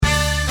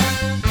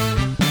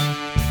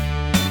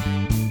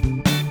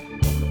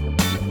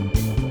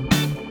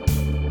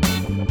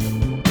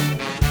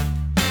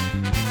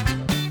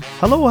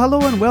Hello,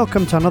 and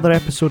welcome to another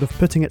episode of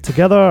Putting It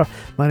Together.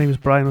 My name is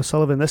Brian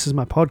O'Sullivan. This is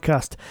my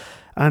podcast.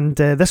 And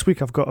this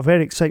week I've got a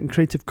very exciting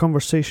creative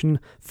conversation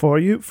for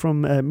you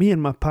from me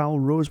and my pal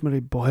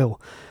Rosemary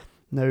Boyle.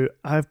 Now,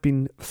 I've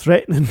been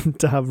threatening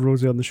to have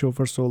Rosie on the show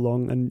for so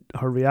long, and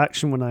her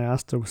reaction when I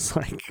asked her was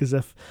like as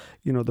if,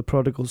 the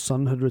prodigal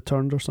son had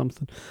returned or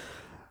something.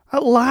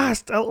 At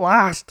last!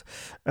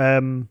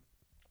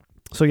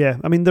 So yeah,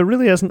 there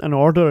really isn't an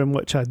order in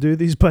which I do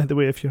these, by the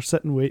way, if you're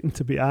sitting waiting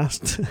to be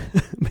asked.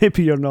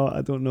 Maybe you're not,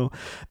 I don't know.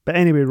 But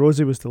anyway,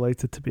 Rosie was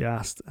delighted to be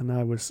asked, and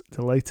I was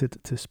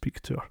delighted to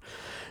speak to her.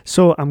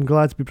 So I'm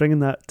glad to be bringing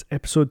that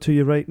episode to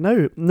you right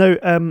now.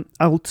 Now,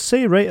 I'll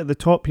say right at the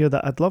top here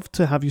that I'd love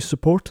to have you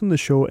supporting the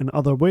show in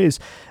other ways.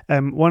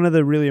 One of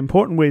the really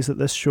important ways that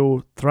this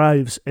show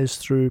thrives is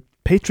through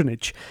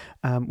patronage.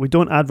 We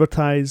don't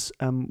advertise,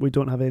 we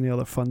don't have any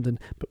other funding,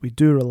 but we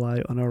do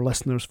rely on our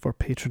listeners for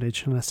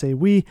patronage. And I say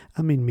we,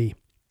 I mean me.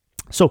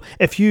 So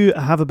if you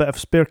have a bit of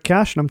spare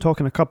cash, and I'm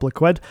talking a couple of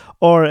quid,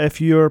 or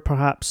if you're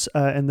perhaps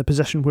in the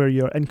position where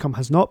your income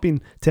has not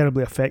been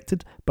terribly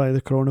affected by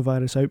the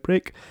coronavirus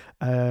outbreak,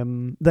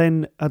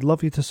 then I'd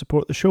love you to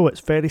support the show. It's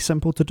very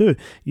simple to do.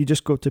 You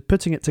just go to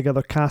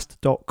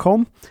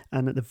puttingittogethercast.com,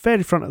 and at the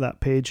very front of that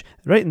page,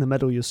 right in the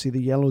middle, you'll see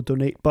the yellow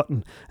donate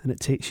button, and it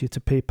takes you to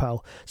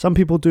PayPal. Some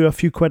people do a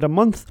few quid a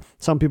month.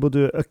 Some people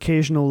do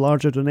occasional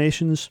larger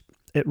donations.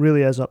 It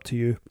really is up to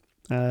you.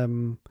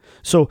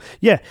 So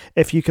yeah,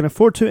 if you can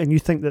afford to and you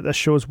think that this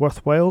show is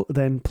worthwhile,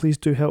 then please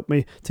do help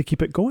me to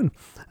keep it going.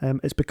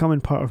 It's becoming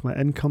part of my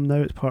income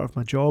now. It's part of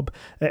my job.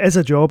 It is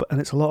a job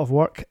and it's a lot of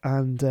work,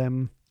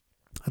 and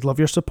I'd love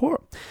your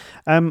support.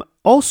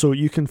 Also,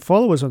 you can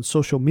follow us on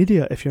social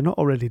media if you're not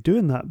already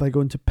doing that by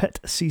going to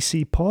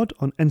PitCCPod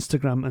on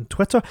Instagram and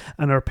Twitter,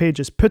 and our page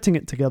is Putting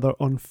It Together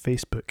on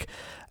Facebook.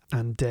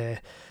 And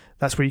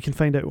that's where you can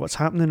find out what's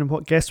happening and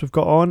what guests we've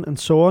got on and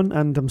so on.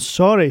 And I'm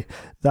sorry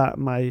that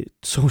my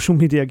social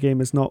media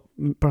game is not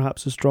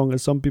perhaps as strong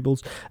as some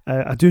people's.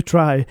 I do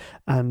try,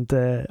 and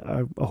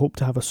I hope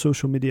to have a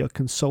social media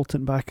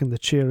consultant back in the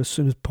chair as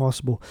soon as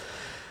possible.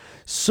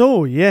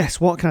 So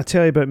yes, what can I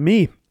tell you about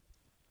me?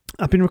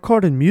 I've been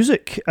recording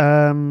music.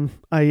 I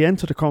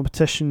entered a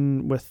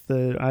competition with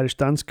the Irish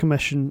Dance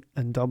Commission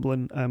in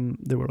Dublin.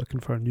 They were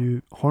looking for a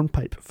new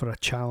hornpipe for a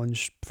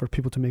challenge for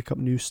people to make up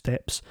new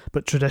steps,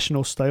 but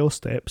traditional style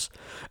steps.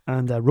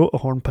 And I wrote a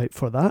hornpipe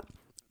for that,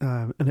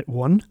 and it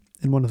won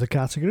in one of the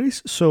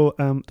categories. So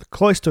the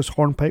Cloisters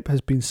hornpipe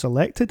has been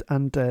selected,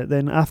 and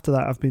then after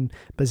that I've been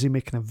busy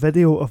making a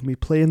video of me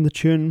playing the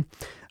tune,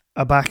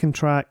 a backing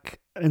track,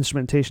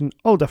 instrumentation,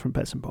 all different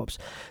bits and bobs.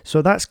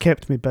 So that's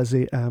kept me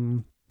busy.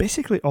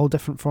 Basically all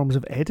different forms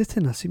of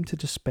editing. I seem to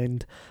just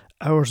spend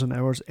hours and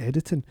hours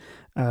editing.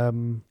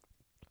 And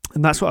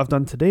that's what I've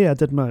done today. I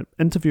did my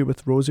interview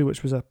with Rosie,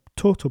 which was a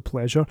total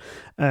pleasure.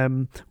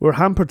 We're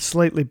hampered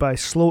slightly by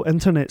slow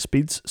internet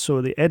speeds,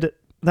 so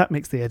that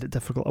makes the edit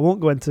difficult. I won't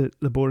go into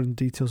the boring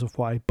details of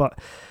why, but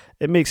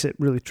it makes it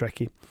really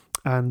tricky.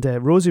 And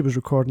Rosie was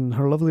recording in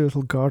her lovely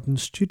little garden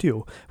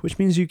studio, which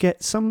means you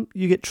get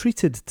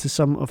treated to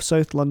some of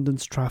South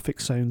London's traffic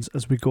sounds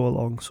as we go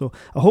along. So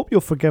I hope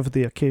you'll forgive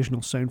the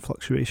occasional sound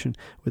fluctuation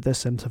with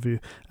this interview.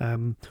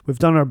 We've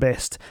done our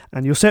best,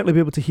 and you'll certainly be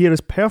able to hear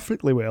us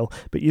perfectly well.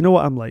 But you know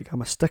what I'm like.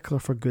 I'm a stickler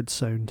for good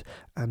sound,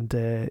 and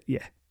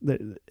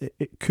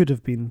it could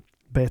have been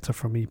better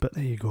for me, but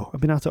there you go.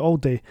 I've been at it all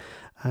day,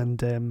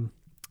 and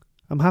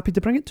I'm happy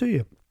to bring it to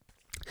you.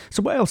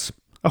 So what else?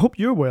 I hope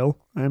you're well.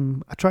 I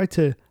try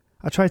to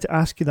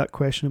ask you that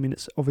question.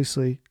 It's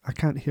obviously I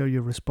can't hear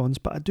your response,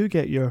 but I do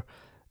get your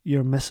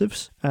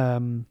missives.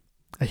 I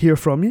hear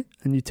from you,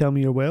 and you tell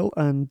me you're well.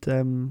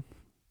 And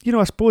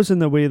I suppose in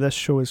the way this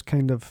show is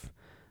kind of,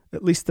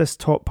 at least this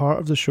top part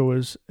of the show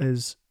is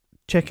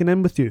checking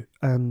in with you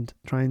and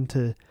trying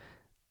to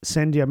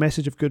send you a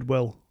message of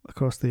goodwill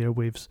across the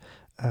airwaves.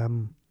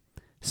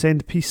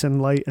 Send peace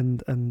and light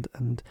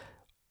and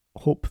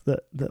hope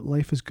that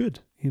life is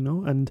good.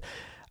 And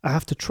I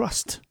have to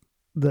trust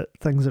that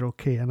things are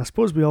okay, and I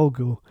suppose we all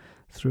go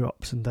through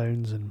ups and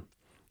downs, and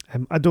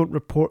I don't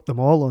report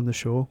them all on the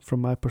show from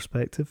my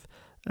perspective,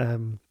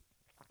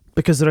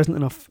 because there isn't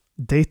enough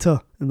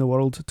data in the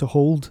world to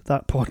hold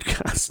that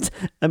podcast.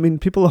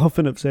 People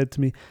often have said to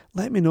me,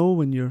 "Let me know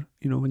when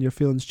when your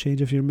feelings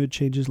change. If your mood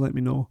changes, let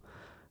me know."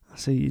 I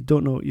say, "You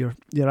don't know.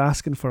 You're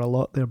asking for a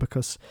lot there,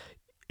 because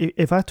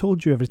if I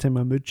told you every time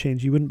my mood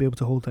changed, you wouldn't be able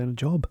to hold down a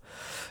job."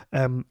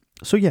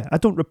 So yeah, I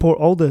don't report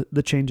all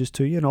the changes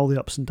to you and all the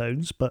ups and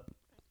downs, but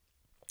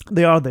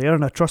they are there,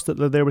 and I trust that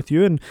they're there with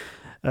you, and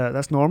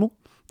that's normal.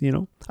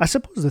 I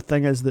suppose the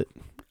thing is that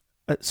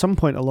at some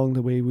point along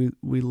the way,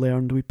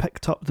 we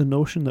picked up the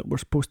notion that we're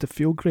supposed to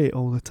feel great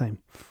all the time,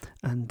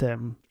 and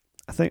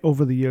I think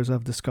over the years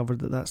I've discovered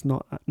that that's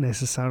not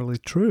necessarily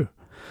true.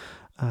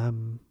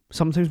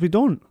 Sometimes we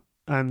don't,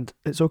 and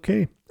it's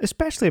okay,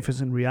 especially if it's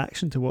in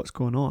reaction to what's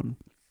going on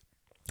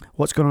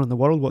in the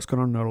world, what's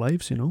going on in our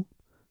lives.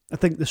 I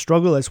think the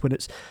struggle is when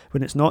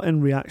it's not in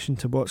reaction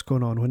to what's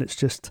going on, when it's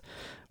just,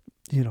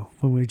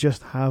 when we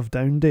just have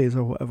down days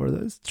or whatever.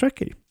 It's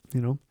tricky.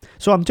 you know.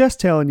 So I'm just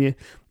telling you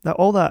that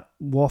all that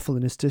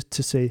waffling is just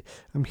to say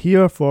I'm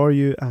here for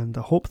you, and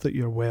I hope that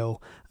you're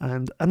well,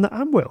 and that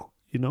I'm well,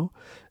 you know.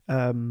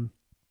 I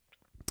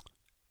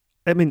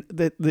mean,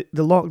 the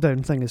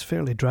lockdown thing is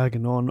fairly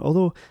dragging on,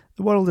 although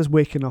the world is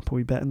waking up a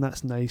wee bit, and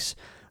that's nice.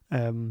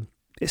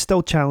 It's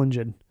still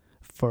challenging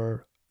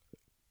for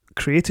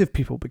creative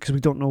people because we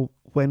don't know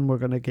when we're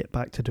going to get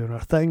back to doing our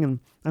thing, and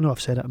I know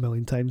I've said it a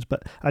million times,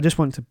 but I just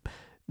want to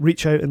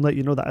reach out and let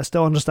you know that I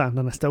still understand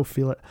and I still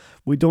feel it.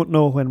 We don't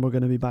know when we're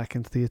going to be back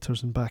in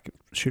theatres and back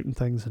shooting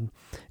things, and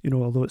you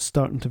know, although it's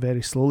starting to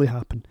very slowly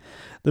happen,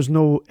 there's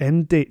no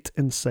end date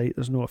in sight.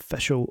 There's no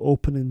official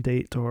opening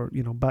date or,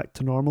 you know, back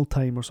to normal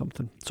time or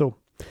something. So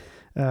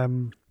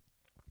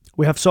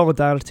we have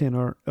solidarity in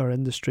our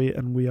industry,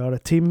 and we are a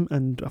team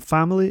and a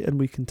family, and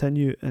we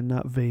continue in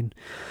that vein.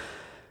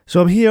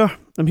 So I'm here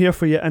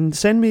for you, and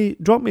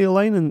drop me a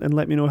line and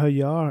let me know how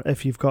you are.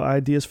 If you've got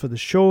ideas for the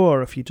show,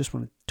 or if you just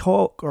want to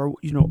talk, or,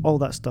 you know, all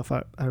that stuff,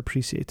 I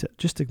appreciate it.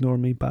 Just ignore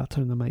me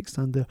battering the mic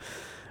stand there.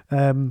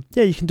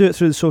 Yeah, you can do it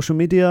through the social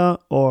media,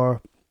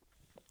 or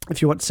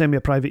if you want to send me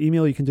a private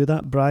email, you can do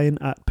that,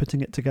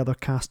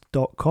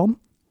 brian@puttingittogethercast.com.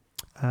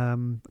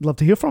 I'd love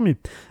to hear from you,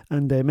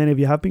 and many of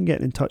you have been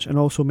getting in touch and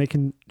also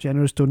making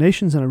generous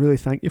donations, and I really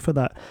thank you for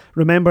that.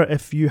 Remember,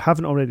 if you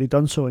haven't already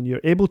done so and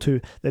you're able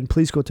to, then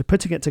please go to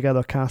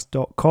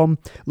puttingittogethercast.com,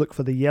 look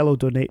for the yellow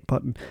donate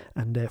button,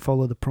 and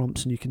follow the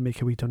prompts, and you can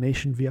make a wee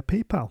donation via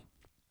PayPal.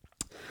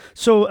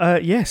 So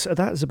yes,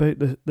 that is about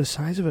the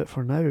size of it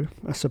for now,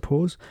 I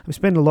suppose. I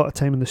spend a lot of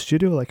time in the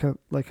studio, like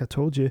I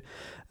told you,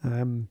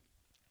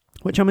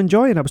 which I'm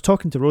enjoying. I was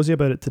talking to Rosie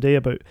about it today,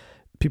 about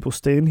people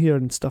staying here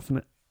and stuff,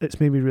 and it's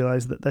made me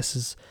realise that this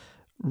is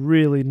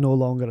really no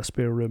longer a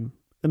spare room.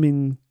 I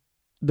mean,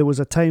 there was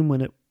a time when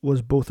it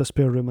was both a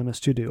spare room and a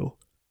studio,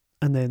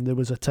 and then there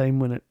was a time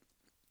when it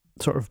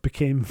sort of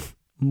became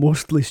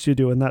mostly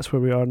studio, and that's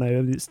where we are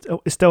now. It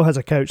still has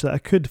a couch that I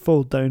could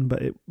fold down,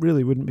 but it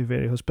really wouldn't be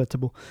very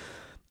hospitable.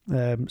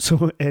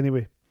 So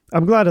anyway,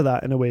 I'm glad of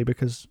that in a way,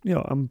 because, you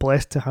know, I'm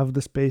blessed to have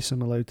the space.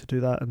 I'm allowed to do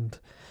that, and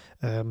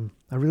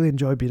I really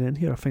enjoy being in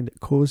here. I find it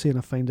cosy, and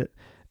I find it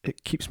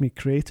keeps me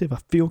creative. I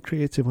feel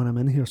creative when I'm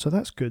in here, so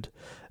that's good.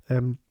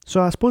 So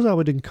I suppose I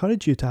would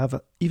encourage you to have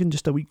even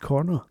just a wee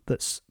corner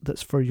that's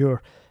for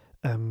your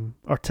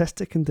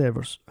artistic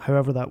endeavours,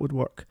 however that would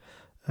work.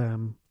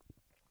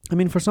 I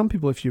mean, for some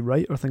people, if you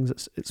write or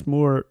things, it's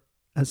more,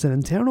 it's an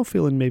internal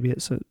feeling, maybe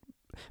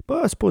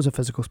but I suppose a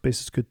physical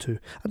space is good too.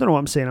 I don't know what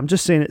I'm saying. I'm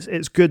just saying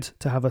it's good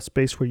to have a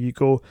space where you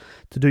go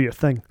to do your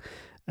thing,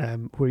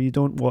 where you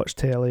don't watch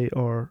telly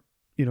or,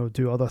 you know,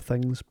 do other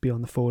things, be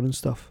on the phone and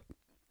stuff.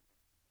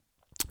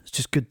 It's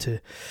just good to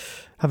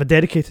have a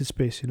dedicated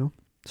space, you know.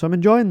 So I'm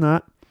enjoying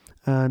that,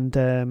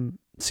 and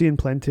seeing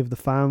plenty of the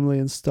family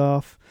and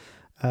stuff,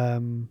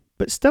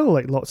 but still,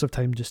 like, lots of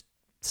time just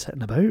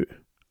sitting about.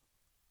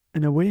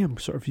 In a way, I'm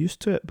sort of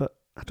used to it, but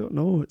I don't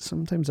know.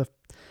 Sometimes I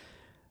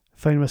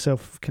find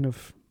myself kind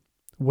of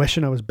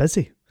wishing I was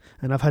busy,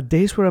 and I've had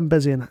days where I'm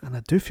busy, and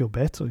I do feel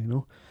better, you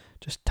know.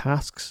 Just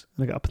tasks,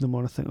 and I get up in the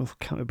morning and think, oh,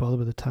 can't be bothered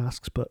with the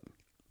tasks, but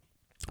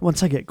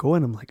once I get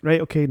going, I'm like,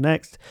 right, okay,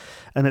 next.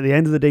 And at the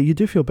end of the day, you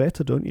do feel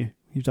better, don't you?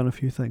 You've done a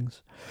few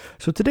things.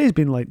 So today's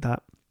been like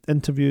that.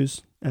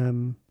 Interviews,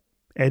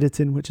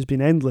 editing, which has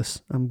been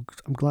endless. I'm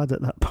glad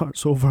that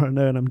part's over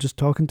now, and I'm just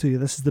talking to you.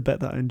 This is the bit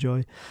that I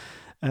enjoy.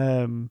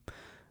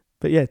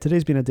 But yeah,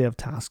 today's been a day of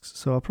tasks,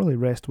 so I'll probably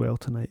rest well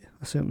tonight.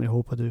 I certainly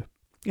hope I do.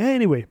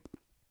 Anyway,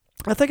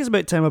 I think it's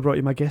about time I brought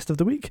you my guest of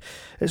the week.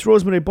 It's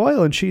Rosemary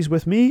Boyle, and she's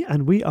with me,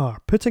 and we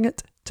are putting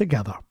it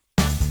together.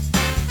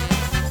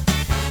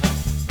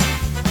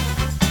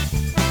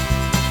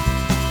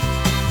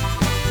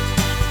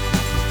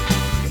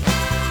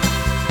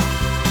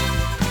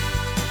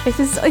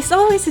 It's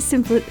always a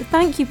simple.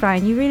 Thank you,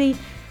 Brian. You really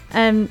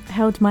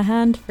held my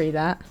hand through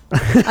that.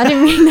 I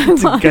didn't really know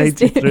what I was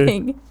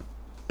doing.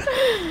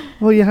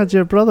 Well, you had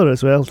your brother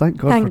as well. Thank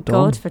God for Dom. Thank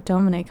God for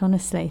Dominic,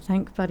 honestly.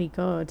 Thank bloody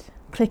God.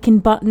 Clicking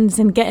buttons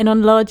and getting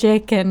on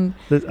Logic. And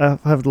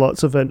I've had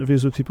lots of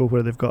interviews with people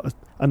where they've got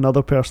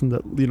another person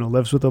that, you know,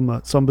 lives with them,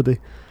 somebody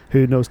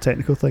who knows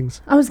technical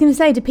things. I was going to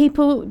say, has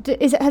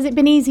it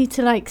been easy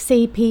to, like,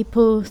 see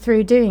people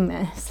through doing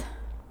this?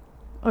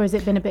 Or has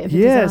it been a bit of a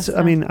disaster? Yes,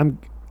 I mean,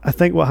 I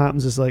think what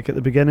happens is, like, at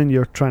the beginning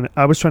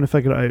I was trying to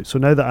figure it out, so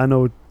now that I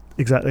know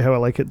exactly how I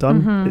like it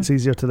done, it's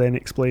easier to then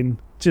explain,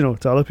 you know,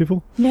 to other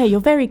people. Yeah, you're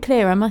very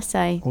clear, I must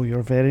say. Oh,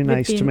 you're very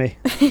nice to me.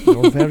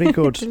 You're very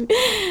good.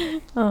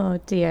 Oh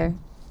dear.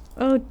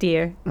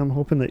 I'm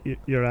hoping that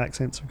your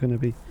accents are going to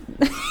be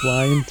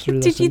flying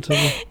through this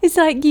interview. It's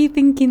like you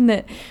thinking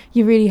that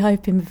you're really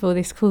hoping before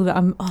this call that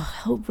I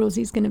hope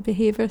Rosie's going to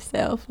behave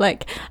herself.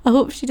 Like, I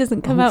hope she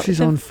doesn't come out she's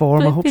with on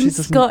form. I hope she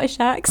doesn't Scottish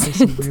accent.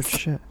 Some weird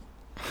shit.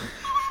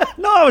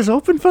 No, I was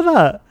hoping for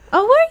that.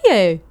 Oh, were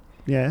you?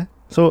 Yeah.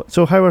 So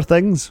how are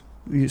things,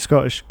 you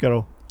Scottish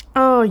girl?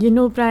 Oh, you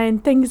know, Brian,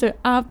 things are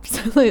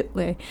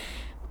absolutely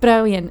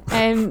brilliant.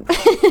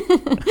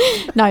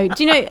 No,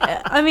 do you know,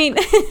 I mean,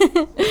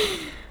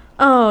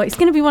 Oh, it's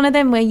going to be one of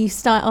them where you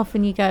start off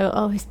and you go,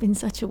 oh, it's been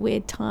such a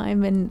weird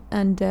time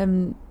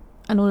and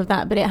all of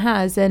that, but it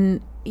has.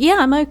 And yeah,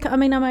 I'm okay. I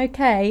mean, I'm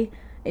okay.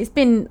 It's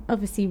been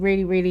obviously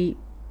really, really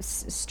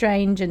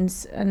strange and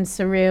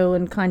surreal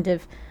and kind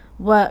of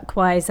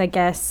work-wise, I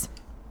guess.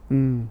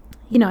 You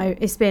know,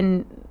 it's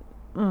been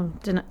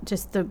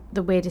just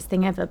the weirdest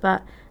thing ever.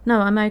 But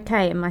no, I'm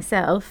okay in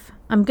myself.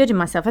 I'm good in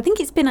myself. I think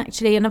it's been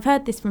actually, and I've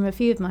heard this from a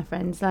few of my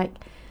friends, like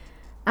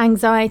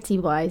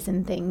anxiety-wise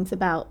and things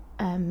about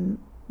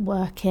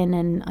working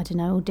and, I don't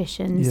know,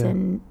 auditions.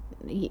 And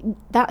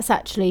that's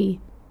actually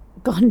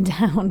gone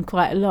down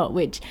quite a lot,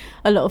 which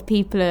a lot of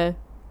people are,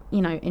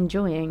 you know,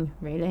 enjoying,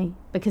 really,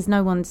 because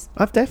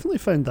I've definitely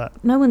found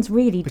that no one's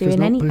really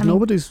doing anything. Because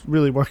nobody's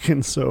really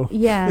working, so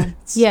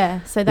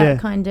so that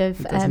kind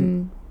of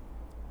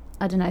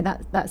I don't know,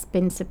 that's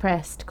been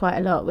suppressed quite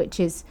a lot, which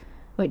is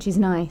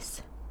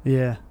nice.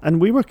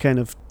 And we were kind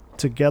of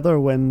together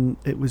when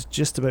it was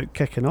just about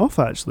kicking off,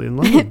 actually, in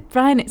London.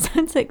 Brian, it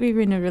sounds like we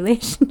were in a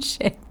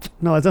relationship.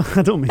 No, I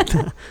don't mean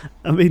that.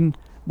 I mean,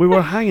 we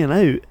were hanging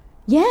out.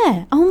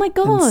 Yeah. Oh my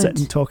God. And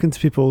sitting talking to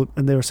people,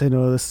 and they were saying,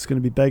 "Oh, this is going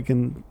to be big,"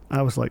 and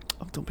I was like,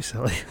 "Oh, don't be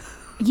silly."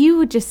 You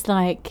were just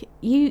like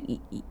you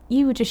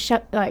were just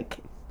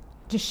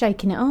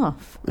shaking it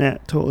off. Yeah,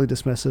 totally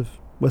dismissive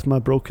with my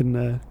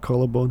broken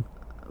collarbone.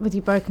 With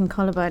your broken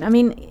collarbone. I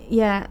mean,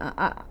 yeah.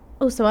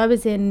 I was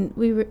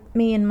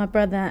me and my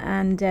brother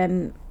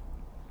and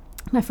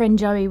my friend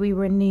Joey, we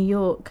were in New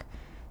York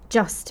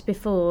just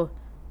before,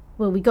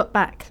 we got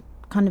back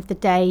kind of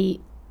I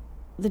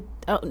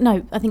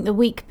think the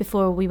week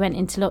before we went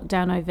into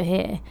lockdown over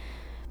here.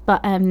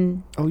 But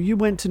you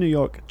went to New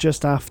York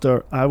just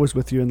after I was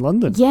with you in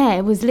London. Yeah,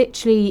 it was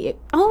literally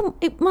I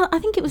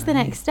think it was the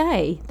next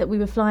day that we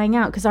were flying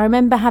out, because I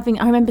remember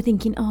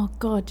thinking, oh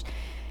God,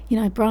 you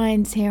know,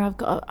 Brian's here, I've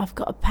got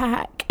a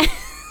pack.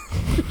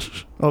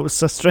 Oh, it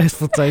was a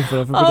stressful time for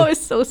everybody. Oh, it was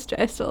so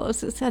stressful. I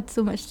just had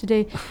so much to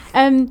do.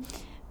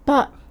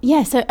 But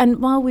yeah, so,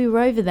 and while we were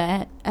over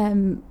there,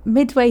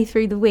 midway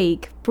through the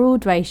week,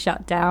 Broadway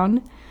shut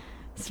down.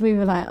 So we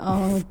were like,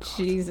 oh,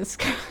 Jesus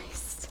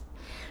Christ.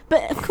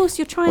 But of course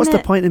you're trying What's the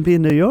point in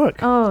being in New York?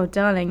 Oh,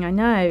 darling, I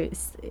know.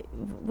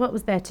 What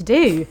was there to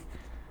do?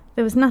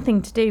 There was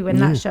nothing to do when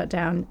that shut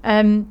down.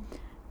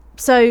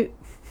 So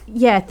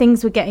yeah,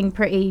 things were getting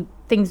pretty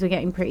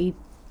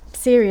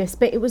serious,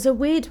 but it was a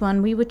weird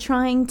one. We were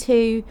trying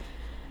to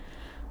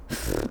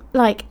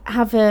I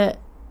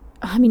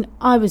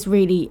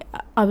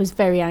was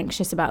very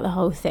anxious about the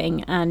whole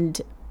thing,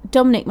 and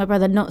Dominic, my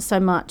brother, not so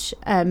much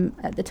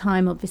at the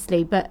time,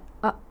 obviously, but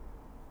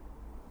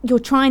you're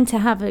trying to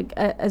have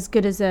as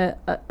good as a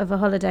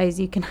holiday as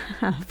you can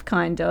have,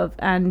 kind of,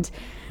 and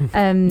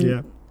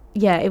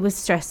yeah, it was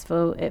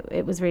stressful.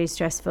 It was really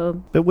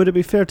stressful. But would it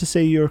be fair to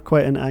say you're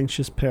quite an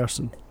anxious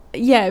person?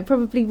 Yeah, it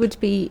probably would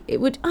be.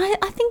 It would. I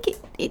think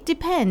it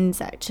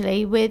depends,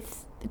 actually,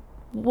 with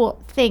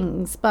what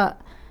things, but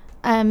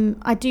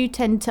I do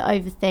tend to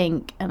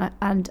overthink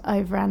and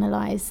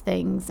overanalyze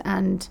things,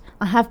 and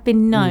I have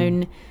been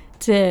known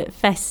to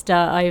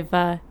fester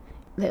over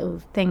little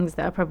things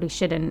that I probably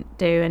shouldn't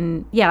do.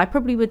 And yeah, I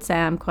probably would say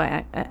I'm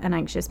quite an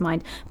anxious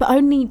mind, but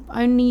only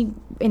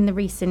in the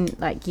recent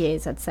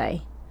years, I'd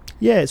say.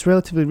 Yeah, it's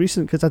relatively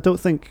recent, because I don't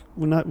think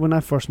when I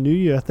first knew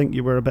you, I think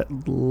you were a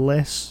bit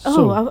less.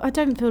 I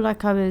don't feel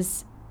like I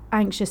was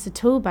anxious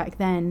at all back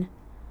then.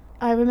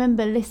 I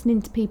remember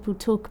listening to people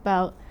talk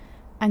about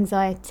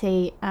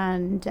anxiety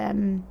and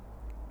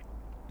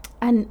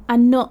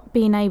not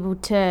being able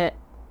to,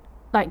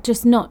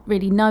 just not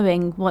really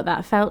knowing what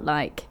that felt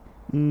like.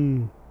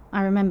 I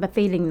remember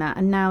feeling that,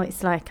 and now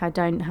it's like I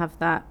don't have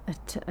that.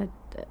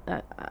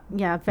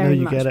 I've very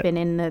much been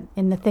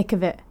in the thick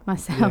of it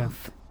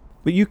myself. Yeah.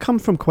 But you come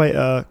from quite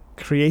a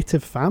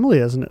creative family,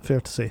 isn't it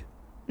fair to say?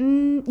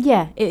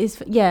 Yeah, it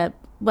is. Yeah.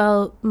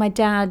 Well, my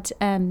dad's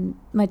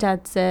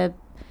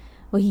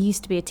he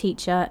used to be a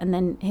teacher, and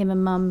then him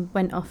and Mum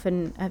went off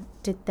and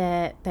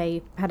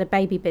they had a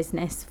baby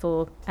business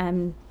for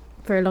a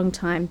long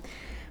time,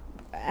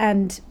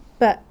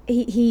 but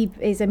he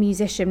is a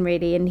musician,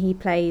 really, and he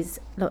plays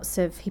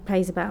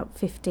about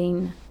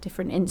 15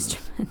 different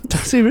instruments.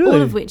 Does he really?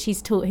 All of which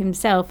he's taught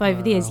himself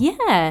over the years.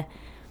 Yeah.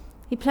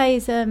 He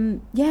plays,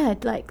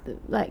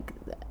 like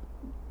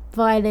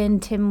violin,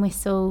 tin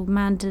whistle,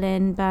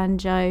 mandolin,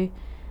 banjo,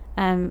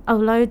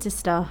 loads of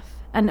stuff,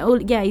 and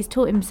he's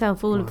taught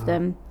himself all of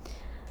them,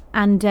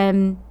 and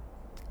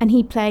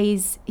he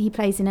plays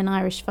in an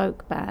Irish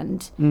folk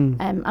band.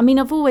 I mean,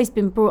 I've always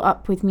been brought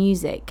up with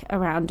music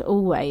around,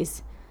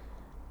 always.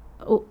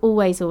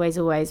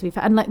 We've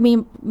and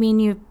me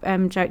and you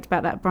joked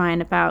about that,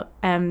 Brian, about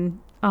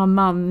our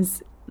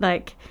mums,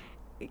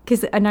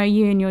 because I know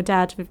you and your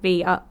dad would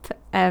be up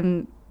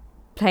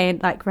playing,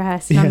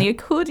 rehearsing on the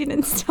accordion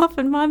and stuff,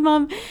 and my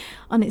mum,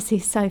 honestly,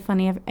 is so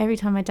funny. Every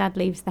time my dad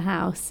leaves the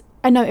house,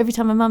 every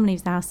time my mum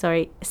leaves the house,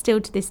 still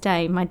to this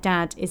day, my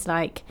dad is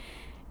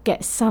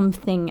get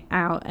something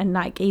out, and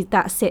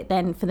that's it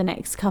then for the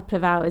next couple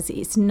of hours.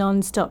 It's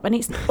non-stop, and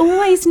it's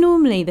always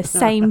normally the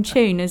same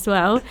tune as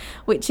well,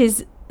 which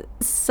is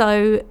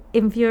so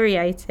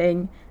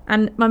infuriating.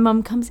 And my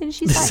mum comes in and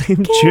she's like,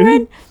 Same Kieran,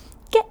 tune?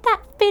 get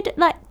that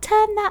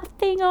turn that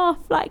thing off,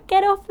 like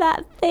get off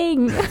that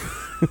thing.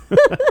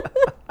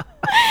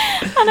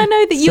 And I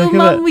know that your Sick of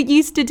mum it.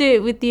 used to do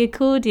it with the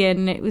accordion,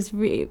 and it was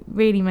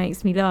really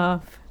makes me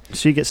laugh.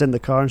 She gets in the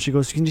car and she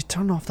goes, "Can you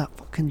turn off that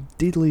fucking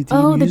diddly-dee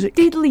Oh, music?"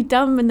 the diddly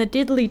dum and the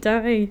diddly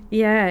die.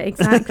 Yeah,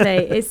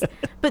 exactly.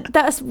 But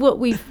that's what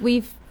we've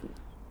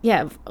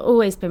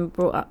always been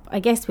brought up, I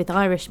guess, with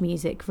Irish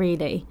music,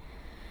 really.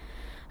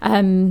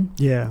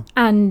 Yeah.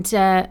 And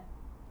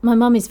my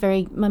mum,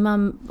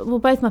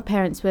 both my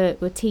parents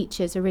were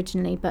teachers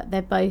originally, but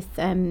they're both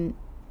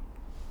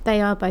they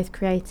are both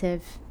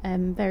creative.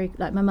 Very,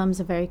 like, my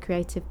mum's a very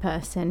creative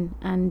person,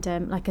 and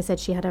like I said,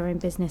 she had her own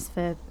business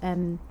for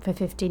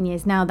 15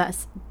 years. Now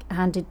that's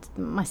handed,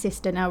 my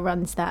sister now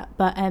runs that.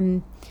 But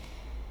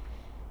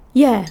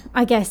yeah,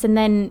 I guess. And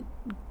then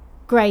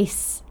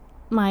Grace,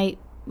 one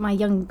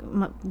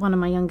of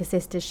my younger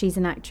sisters, she's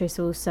an actress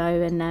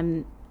also,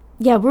 and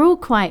yeah, we're all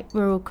quite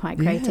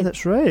creative. Yeah,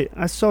 that's right.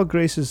 I saw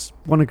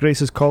one of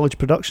Grace's college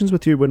productions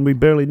with you when we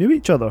barely knew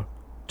each other.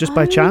 Just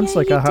by chance, yeah,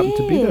 like, you I happened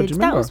to be there. Do you did.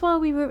 remember?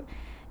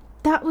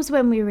 That was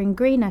when we were in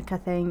Greenock, I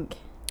think.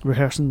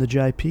 Rehearsing the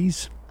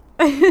JPs.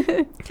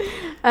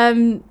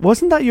 Um,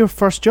 Wasn't that your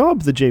first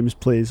job, the James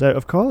Plays, out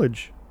of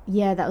college?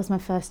 yeah, that was my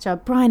first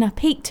job. Brian, I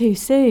peaked too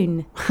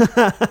soon.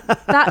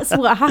 That's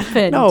what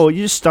happened. No,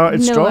 you just started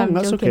No, strong. I'm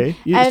That's joking. okay.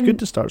 It's good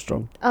to start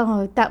strong.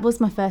 Oh, that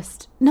was my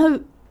first.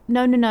 No.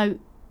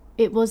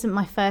 It wasn't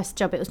my first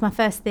job. It was my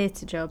first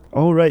theatre job.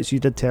 Oh, right. So you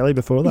did telly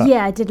before that?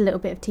 Yeah, I did a little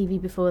bit of TV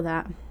before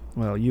that.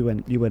 Well, you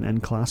went in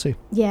classy.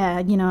 Yeah,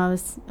 I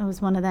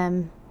was one of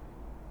them.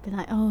 Be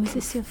like, oh, is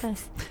this your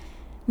first?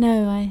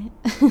 No, I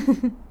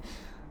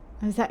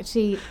was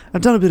actually.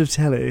 I've done a bit of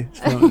telly.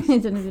 I've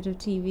done a bit of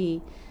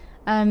TV.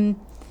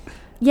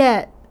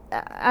 Yeah,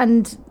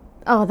 and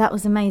that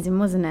was amazing,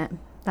 wasn't it?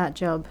 That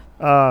job.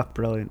 Ah,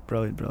 brilliant.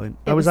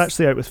 I was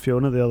actually out with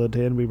Fiona the other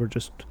day, and we were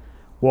just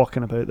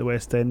walking about the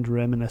West End,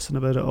 reminiscing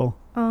about it all.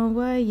 Oh,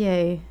 were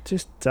you?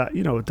 Just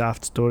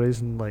daft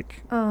stories and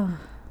like Oh,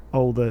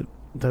 all the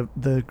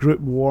group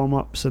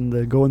warm-ups and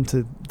the going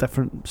to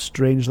different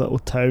strange little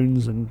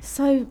towns, and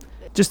so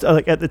just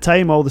like at the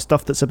time, all the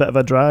stuff that's a bit of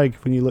a drag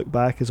when you look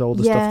back is all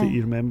the Yeah. stuff that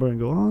you remember and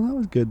go, oh, that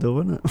was good though,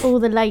 wasn't it? all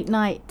the late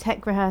night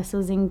tech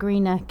rehearsals in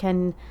Greenock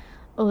and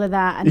all of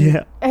that. And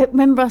Yeah. I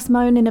remember us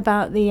moaning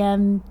about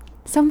the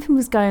something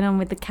was going on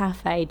with the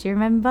cafe. Do you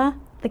remember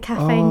the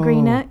cafe in Oh.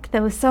 Greenock?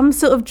 There was some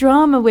sort of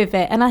drama with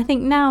it, and I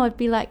think now I'd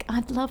be like,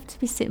 I'd love to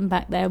be sitting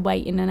back there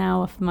waiting an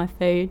hour for my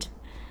food.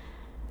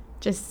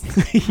 Just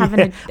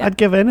having I'd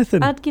give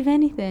anything I'd give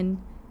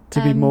anything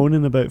to be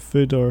moaning about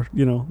food, or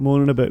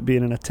moaning about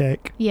being in a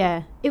tech.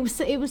 Yeah, it was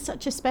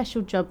such a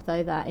special job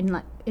though, that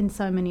in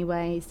so many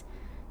ways.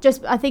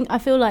 I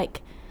feel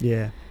like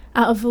Yeah.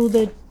 out of all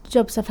the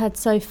jobs I've had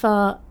so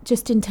far,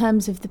 just in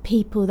terms of the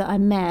people that I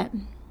met.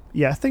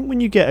 Yeah, I think when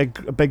you get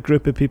a big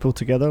group of people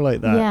together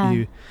like that,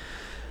 Yeah.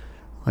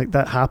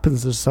 that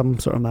happens. There's some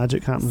sort of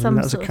magic happens, Some and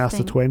that's a sort of cast of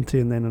thing. 20,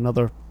 and then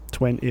another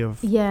 20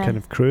 of Yeah. kind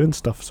of crew and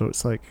stuff. So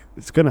it's like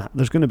there's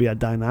gonna be a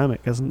dynamic,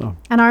 isn't there?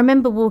 And I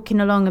remember walking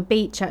along a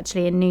beach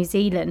actually in New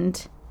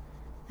Zealand,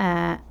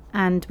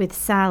 and with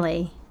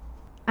Sally,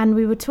 and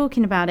we were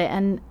talking about it,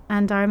 and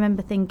I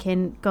remember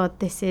thinking, God,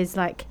 this is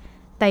like,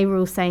 they were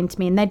all saying to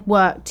me, and they'd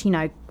worked,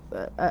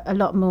 a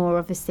lot more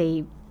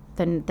obviously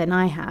than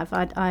I have.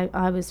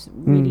 I was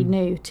really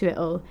new to it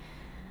all,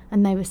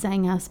 and they were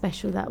saying how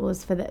special that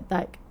was for that,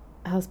 like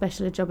how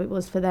special a job it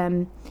was for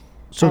them.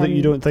 So that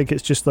you don't think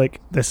it's just like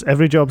this,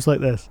 every job's like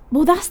this.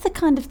 Well, that's the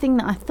kind of thing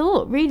that I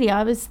thought, really.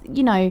 I was,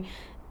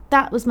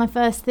 that was my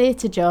first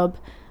theatre job.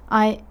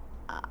 I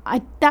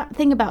that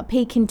thing about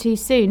peaking too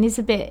soon is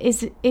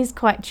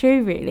quite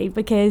true, really,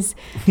 because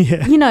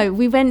Yeah.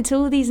 we went to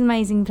all these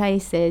amazing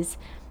places,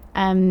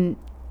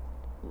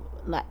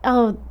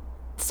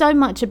 so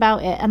much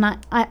about it, and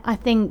I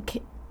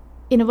think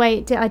in a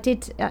way I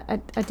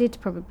did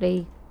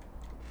probably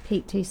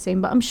peak too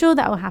soon, but I'm sure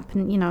that will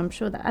happen. I'm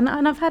sure that, and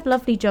I've had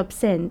lovely jobs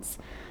since,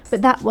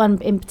 but that one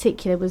in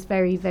particular was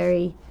very,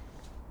 very,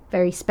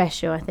 very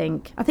special. I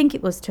think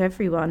it was to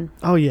everyone.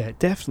 Oh yeah, it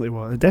definitely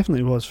was. It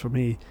definitely was for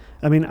me.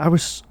 I mean, I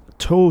was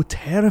so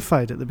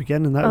terrified at the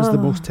beginning. That was the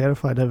most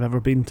terrified I've ever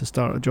been to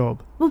start a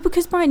job. Well,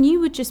 because Brian, you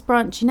were just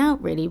branching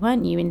out, really,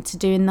 weren't you, into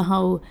doing the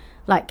whole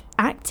like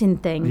acting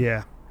thing?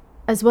 Yeah.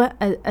 As well.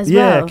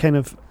 Yeah, kind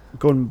of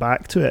going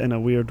back to it in a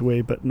weird way,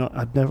 but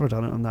I'd never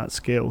done it on that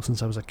scale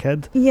since I was a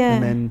kid. Yeah.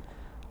 And then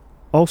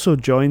also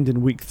joined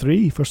in week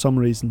 3 for some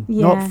reason.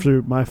 Yeah. Not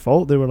through my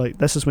fault. They were like,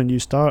 this is when you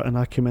start, and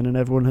I came in and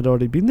everyone had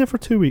already been there for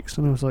 2 weeks,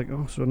 and I was like,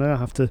 oh, so now I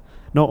have to,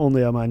 not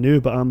only am I new,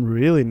 but I'm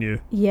really new.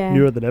 Yeah.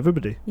 Newer than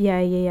everybody.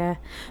 Yeah.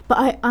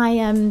 But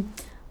I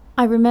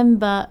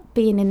remember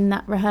being in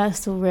that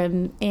rehearsal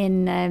room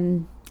in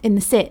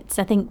the Sits.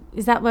 I think,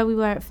 is that where we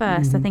were at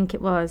first? I think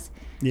it was.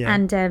 Yeah.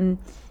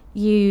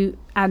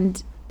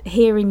 And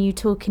hearing you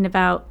talking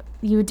about,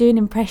 you were doing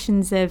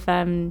impressions of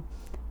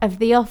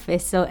The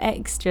Office or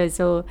extras,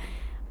 or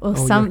or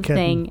Oh,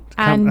 something.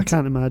 I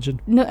can't imagine.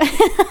 No,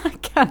 I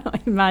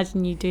cannot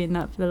imagine you doing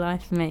that for the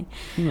life of me.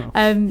 No.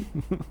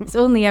 It's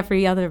only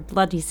every other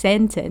bloody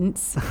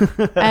sentence.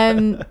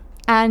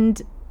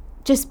 And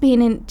just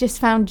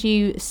found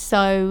you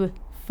so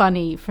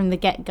funny from the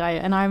get-go.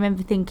 And I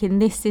remember thinking,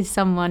 this is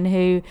someone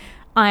who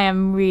I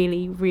am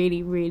really,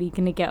 really, really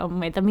going to get on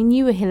with. I mean,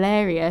 you were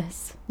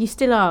hilarious. You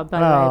still are, by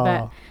the way,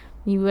 but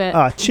you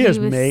were, cheers,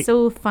 you were mate.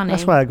 so funny.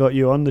 That's why I got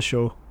you on the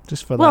show,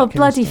 just for that. Well, kind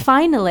bloody of stuff.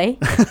 finally.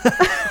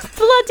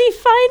 Bloody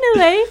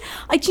finally.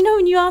 Do you know,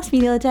 when you asked me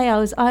the other day,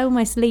 I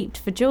almost leaped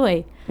for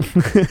joy.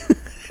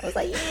 I was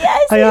like,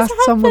 yes, I asked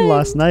happened. someone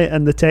last night,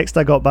 and the text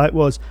I got back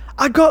was,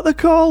 I got the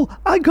call.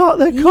 Yeah,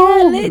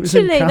 It was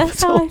in literally,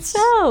 that's how I capitals.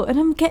 felt. And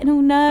I'm getting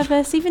all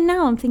nervous. Even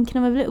now, I'm thinking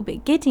I'm a little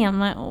bit giddy. I'm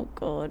like, oh,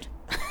 God.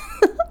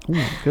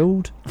 Oh,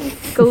 gold.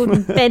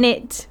 Gordon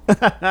Bennett.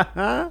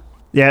 Yeah,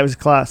 it was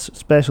class.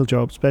 Special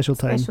job, special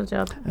time. Special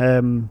job.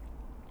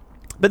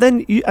 But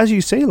then, as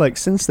you say, like,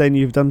 since then,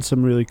 you've done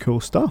some really cool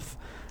stuff.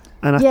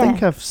 And I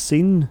think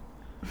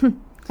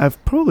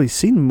I've probably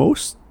seen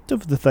most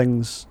of the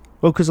things.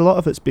 Well, because a lot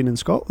of it's been in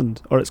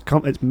Scotland, or it's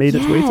made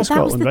its way to Scotland, right? Yeah,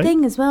 that was the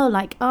thing as well.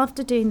 Like,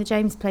 after doing the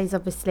James plays,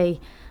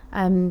 obviously,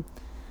 I don't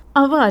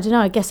know.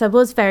 I guess I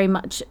was very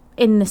much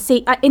in the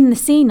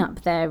scene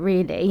up there,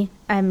 really,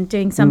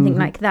 doing something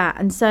like that.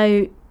 And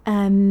so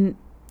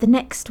the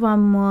next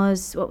one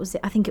was, what was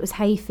it? I think it was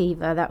Hay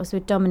Fever. That was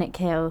with Dominic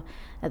Hill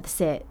at the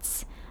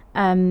Sits.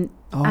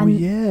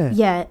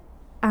 Yeah.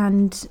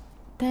 And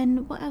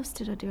then what else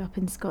did I do up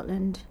in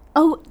Scotland?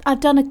 Oh, I'd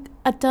done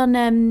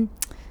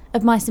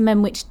Of Mice and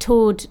Men, which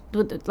toured to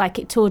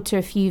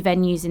a few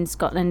venues in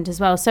Scotland as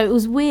well. So it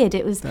was weird.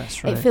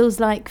 That's right. It feels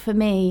like, for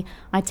me,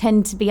 I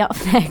tend to be up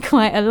there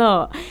quite a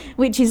lot,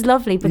 which is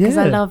lovely because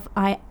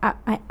I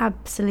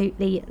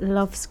absolutely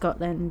love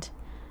Scotland.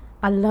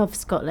 I love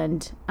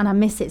Scotland and I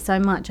miss it so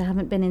much. I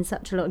haven't been in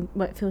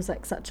it feels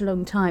like such a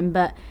long time,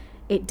 but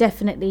it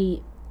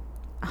definitely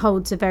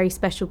holds a very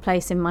special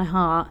place in my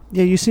heart.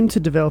 Yeah, you seem to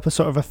develop a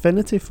sort of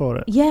affinity for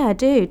it. Yeah, I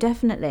do,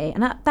 definitely.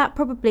 And that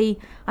probably,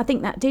 I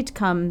think that did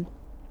come,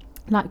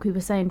 like we were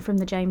saying, from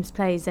the James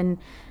plays and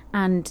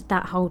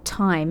that whole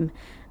time.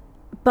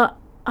 But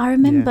I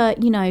remember,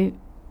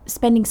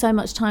 spending so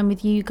much time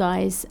with you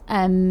guys.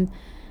 I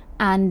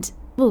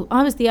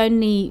was the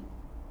only...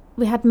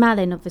 We had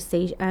Malin,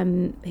 obviously,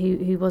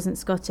 who wasn't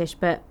Scottish,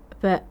 but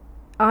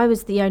I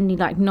was the only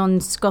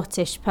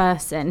non-Scottish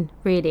person,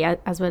 really,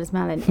 as well as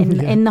Malin,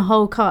 in the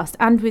whole cast,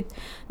 and with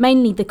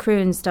mainly the crew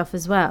and stuff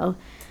as well.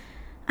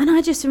 And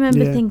I just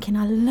remember thinking,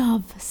 I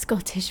love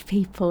Scottish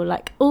people,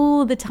 like,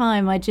 all the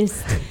time. I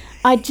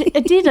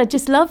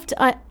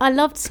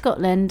loved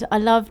Scotland.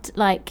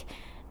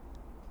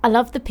 I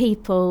loved the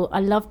people. I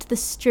loved the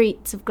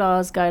streets of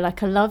Glasgow.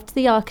 Like, I loved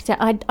the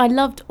architect. I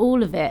loved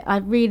all of it. I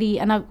really,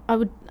 and I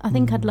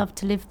think I'd love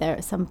to live there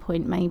at some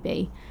point,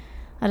 maybe.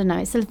 I don't know.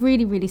 It's a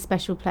really, really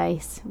special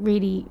place.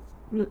 Really,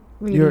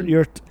 really.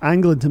 You're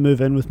angling to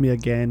move in with me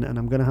again, and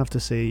I'm going to have to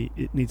say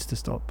it needs to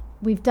stop.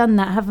 We've done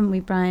that, haven't we,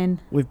 Brian?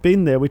 We've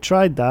been there. We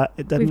tried that.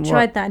 It didn't work. We've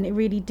tried that, and it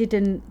really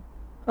didn't.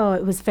 Oh,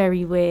 it was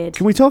very weird.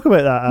 Can we talk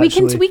about that,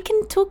 actually? We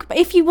can talk about,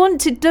 if you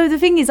want to. Though the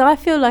thing is, I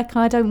feel like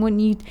I don't want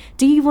you.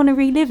 Do you want to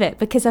relive it?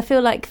 Because I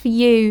feel like for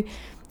you,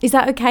 is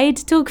that okay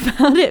to talk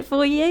about it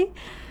for you?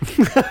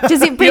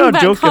 Does it bring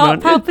back heart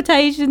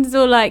palpitations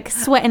or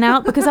sweating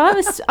out? Because I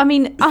was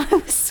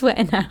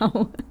sweating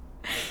out.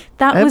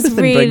 That Everything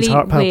was really brings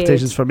heart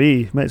palpitations weird. For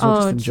me. Might as well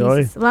just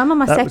enjoy. Jesus. Well, I'm on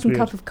my second weird.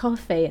 cup of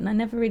coffee, and I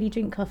never really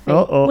drink coffee.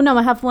 Uh-oh. Well, no,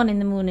 I have one in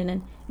the morning,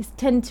 and it's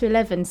 10 to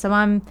 11, so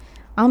I'm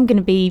going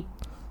to be.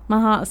 My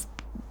heart's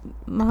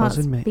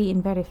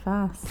beating very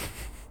fast.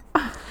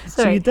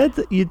 Sorry.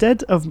 So you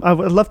did. I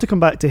would love to come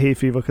back to Hay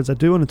Fever because I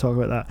do want to talk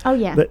about that. Oh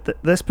yeah. But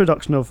this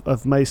production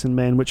of Mice and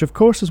Men, which of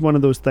course is one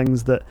of those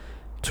things that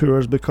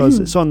tours because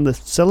it's on the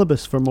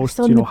syllabus for most,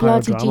 it's on the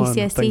higher bloody drama and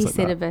GCSE things like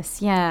syllabus.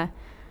 that.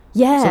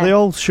 Yeah. So they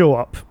all show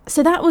up.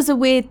 So that was a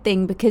weird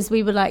thing because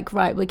we were like,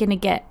 right, we're going to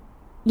get,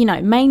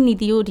 mainly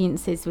the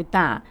audiences with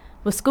that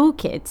were school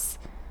kids.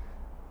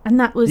 And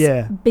that was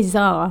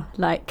bizarre.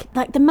 Like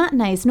the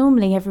matinees,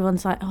 normally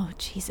everyone's like, oh,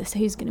 Jesus,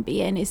 who's going to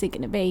be in? Is it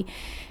going to be...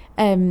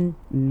 and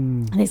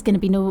there's going to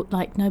be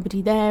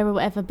nobody there or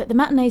whatever. But the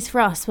matinees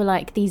for us were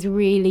like these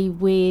really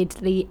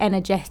weirdly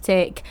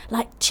energetic,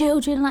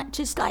 children,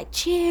 just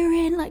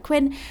cheering. Like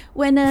when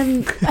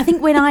I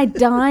think when I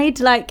died,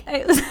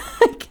 it was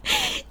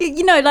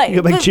You got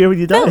a big cheer when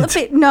you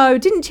died? No,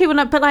 didn't cheer when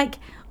I, but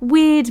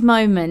weird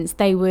moments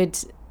they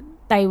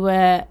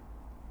were,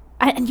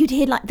 and you'd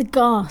hear the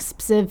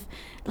gasps of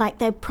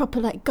they're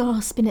proper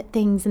gasping at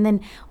things and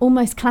then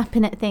almost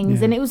clapping at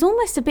things, and it was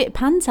almost a bit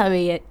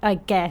panto-y, I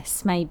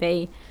guess,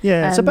 maybe.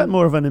 Yeah, it's a bit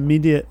more of an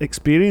immediate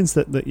experience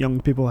that young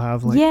people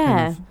have.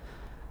 Yeah.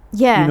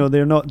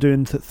 They're not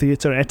doing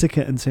theatre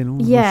etiquette and saying,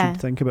 we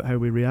should think about how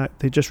we react.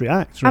 They just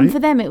react, right? And for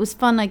them it was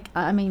fun,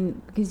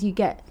 because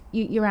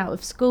you're out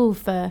of school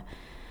for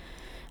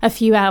a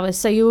few hours,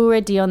 so you're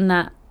already on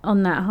that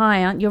on that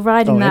high, aren't you? You're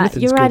riding that.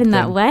 anything's You're riding good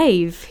that then.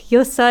 wave.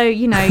 You're so,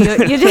 you're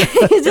just,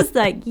 you're just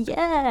like,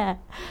 yeah,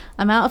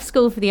 I'm out of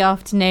school for the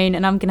afternoon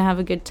and I'm gonna have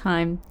a good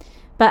time.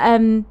 But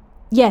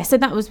yeah, so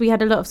we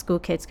had a lot of school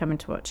kids coming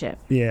to watch it.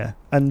 Yeah,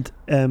 and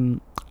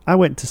I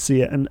went to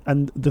see it,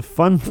 and the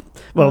fun.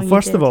 Well, you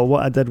first of did. all,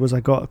 what I did was I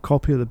got a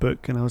copy of the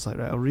book, and I was like,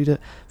 right, I'll read it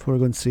before I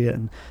go and see it.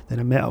 And then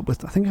I met up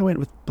with, I think I went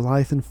with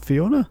Blythe and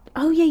Fiona.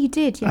 Oh yeah, you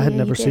did. Yeah, I had yeah,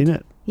 never you did. seen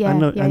it. Yeah, I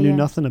knew yeah.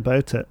 nothing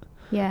about it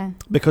Yeah.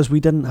 because we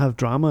didn't have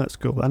drama at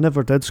school. I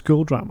never did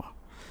school drama,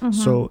 Mhm.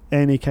 so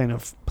any kind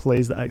of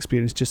plays that I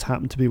experienced just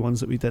happened to be ones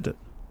that we did at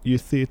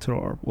youth theatre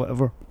or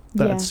whatever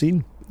that Yeah. I'd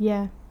seen.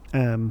 Yeah.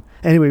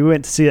 Anyway, we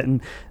went to see it,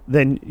 and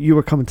then you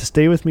were coming to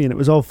stay with me, and it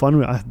was all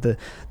fun. I had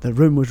the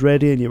room was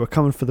ready, and you were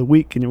coming for the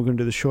week, and you were going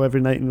to do the show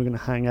every night, and we were going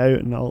to hang out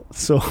and all.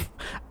 So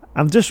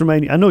I'm just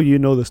reminding. I know you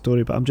know the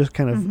story, but I'm just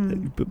kind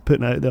of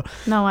putting it out there.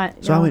 No, I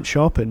went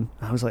shopping.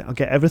 I was like, I'll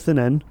get everything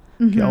in,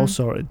 Mm-hmm. get all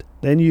sorted.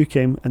 Then you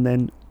came, and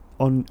then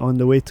on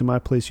the way to my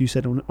place, you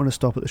said I want to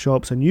stop at the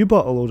shops, and you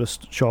bought a load of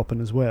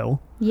shopping as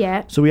well.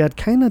 Yeah. So we had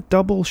kind of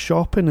double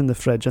shopping in the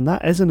fridge, and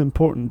that is an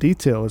important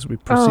detail as we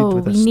proceed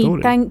with this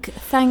story.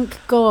 Thank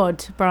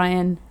God,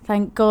 Brian.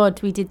 Thank God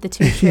we did the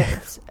 2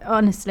 trips.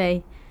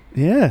 Honestly,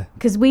 Yeah.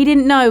 because we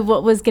didn't know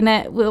what was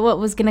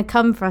gonna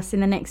come for us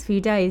in the next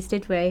few days,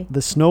 did we?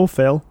 The snow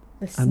fell,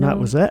 and that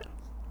was it.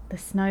 The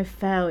snow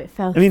fell. It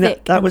fell. I mean,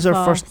 thick that and was our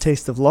fast. first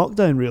taste of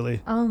lockdown,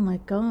 really. Oh my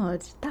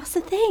God, that's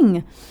the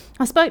thing.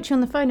 I spoke to you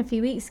on the phone a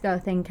few weeks ago, I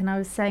think, and I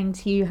was saying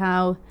to you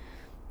how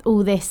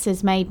all this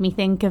has made me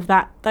think of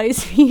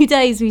those few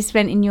days we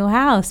spent in your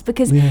house,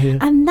 because Yeah.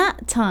 and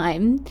that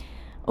time,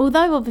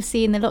 although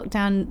obviously in the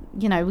lockdown,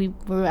 we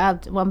were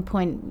out at one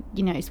point,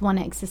 it's one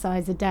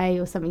exercise a day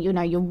or something,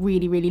 you're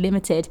really, really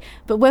limited.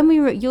 But when we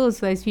were at yours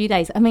for those few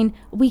days, I mean,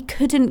 we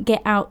couldn't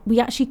get out.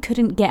 We actually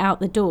couldn't get out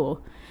the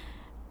door.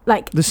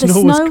 Like The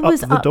snow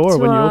was up the door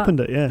when you opened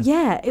it, yeah.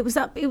 Yeah, it was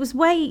up. It was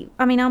way.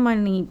 I mean, I'm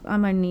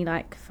only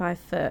like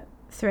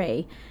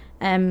 5'3",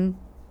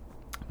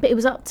 but it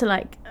was up to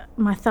like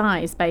my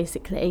thighs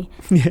basically.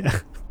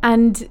 Yeah.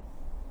 And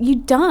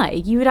you'd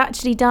die. You would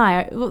actually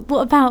die. What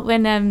about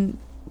when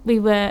we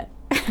were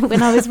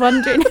when I was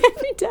wandering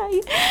every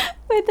day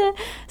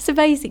so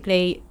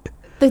basically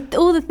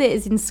all the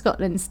theatres in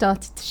Scotland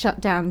started to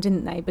shut down,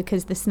 didn't they?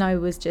 Because the snow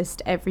was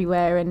just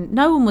everywhere and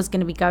no one was going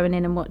to be going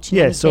in and watching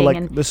anything. So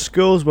like the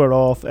schools were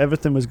off,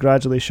 everything was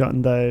gradually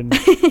shutting down.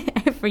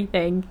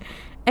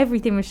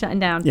 Everything was shutting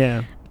down.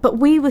 Yeah. But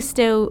we were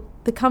still,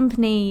 the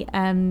company,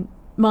 of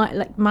Mice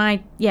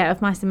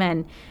and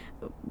Men,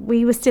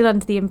 we were still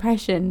under the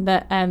impression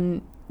that,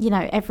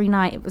 every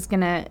night it was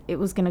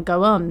gonna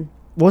go on.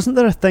 Wasn't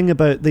there a thing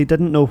about they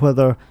didn't know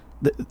whether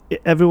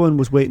everyone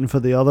was waiting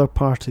for the other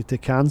party to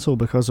cancel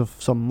because of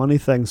some money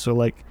thing? So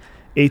like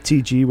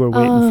ATG were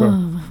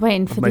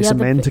waiting for Mice and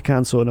Men to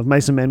cancel, and if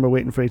Mice and Men were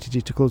waiting for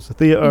ATG to close the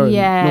theatre, and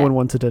no one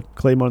wanted to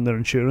claim on their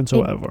insurance or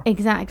whatever.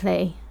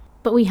 Exactly.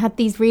 But we had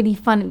these really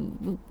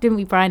fun, didn't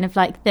we, Brian, of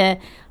like I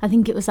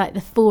think it was like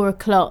the 4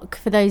 o'clock,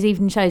 for those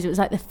evening shows, it was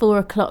like the 4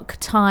 o'clock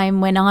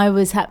time when I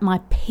was at my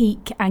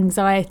peak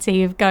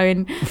anxiety of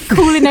calling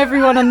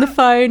everyone on the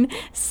phone,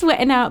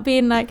 sweating out,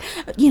 being like,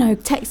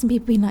 texting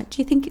people, being like,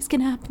 do you think it's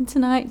going to happen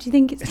tonight? Do you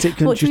think it's... Do you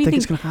think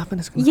it's going to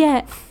happen?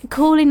 Yeah,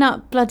 calling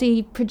up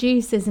bloody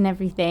producers and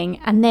everything,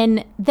 and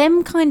then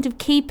them kind of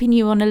keeping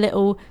you on a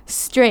little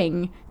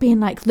string, being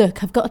like,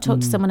 look, I've got to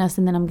talk to someone else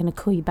and then I'm going to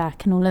call you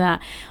back and all of that.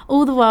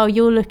 All the while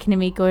you're looking at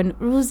me going,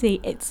 Rosie,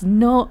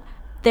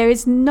 there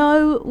is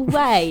no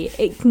way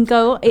it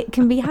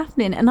can be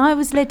happening. And I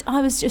was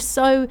just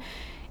so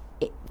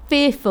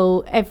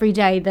fearful every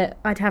day that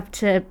I'd have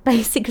to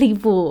basically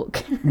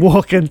walk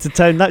into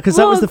town. Because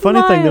that was the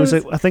funny thing.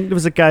 I think there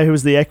was a guy who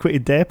was the equity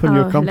dep on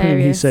your company,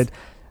 hilarious. and he said,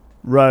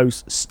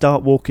 Rose,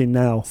 start walking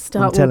now.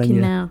 Start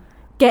walking now.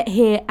 Get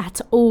here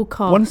at all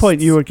costs. One point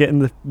you were getting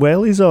the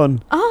wellies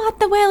on. Oh, I had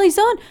the wellies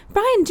on.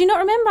 Brian, do you not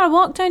remember? I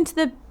walked down to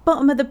the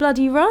bottom of the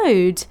bloody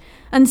road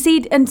and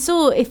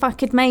saw if I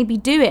could maybe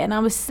do it, and I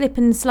was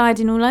slipping and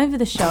sliding all over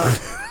the shop.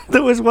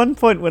 There was one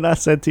point when I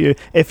said to you,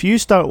 if you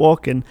start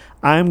walking,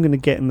 I'm going to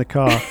get in the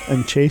car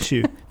and chase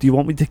you. Do you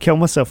want me to kill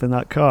myself in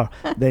that car?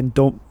 Then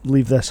don't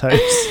leave this house.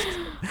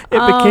 It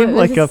became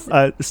like a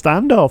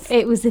standoff.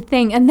 It was a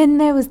thing. And then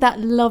there was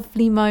that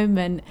lovely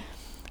moment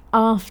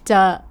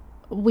after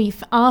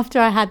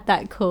I had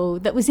that call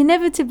that was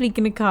inevitably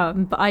going to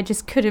come, but I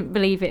just couldn't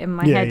believe it in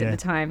my head at the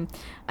time,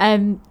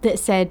 that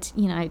said,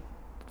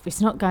 it's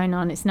not going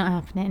on, it's not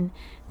happening.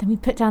 Then we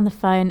put down the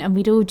phone and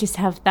we'd all just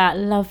have that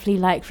lovely,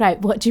 like,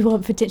 right, what do you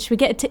want for dinner? Should we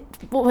get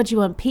what do you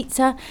want?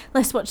 Pizza?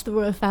 Let's watch the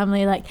Royal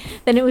Family. Like,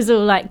 then it was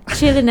all like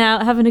chilling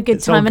out, having a good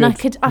time, and I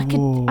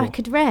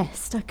could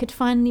rest. I could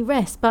finally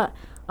rest, but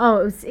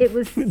it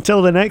was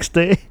until the next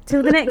day.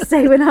 Till the next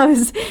day when I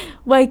was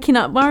waking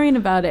up worrying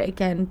about it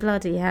again.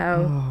 Bloody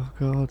hell! Oh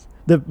God!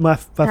 My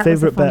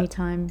favourite bit.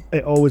 Time.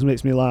 It always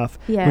makes me laugh.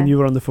 Yeah. When you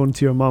were on the phone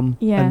to your mum,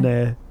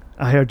 and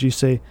I heard you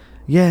say,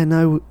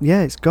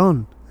 it's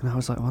gone." And I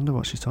was like, I wonder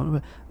what she's talking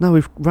about. No,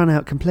 we've run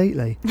out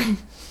completely.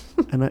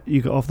 And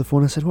you got off the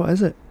phone and said, what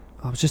is it?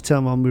 I was just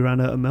telling Mum we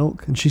ran out of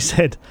milk, and she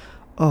said,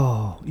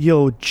 "Oh,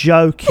 you're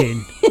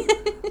joking."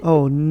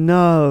 Oh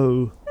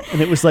no.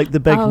 And it was like the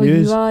big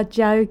news. You are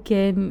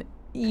joking.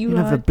 You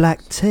have a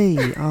black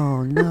tea.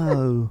 Oh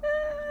no.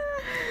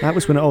 That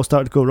was when it all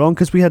started to go wrong,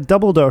 because we had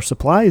doubled our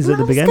supplies at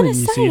the beginning. I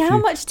was going to say, how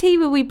much tea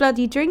were we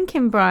bloody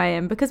drinking,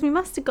 Brian? Because we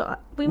must have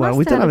got... We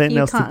didn't have anything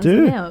else to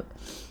do. Milk.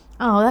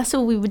 Oh, that's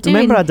all we were doing.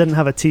 Remember, I didn't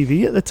have a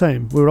TV at the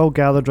time. We were all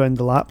gathered around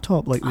the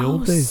laptop like the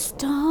old days.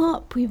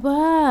 Stop. We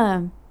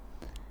were.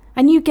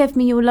 And you gave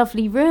me your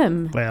lovely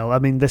room. Well, I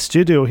mean, the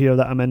studio here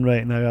that I'm in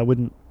right now, I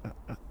wouldn't...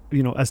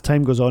 as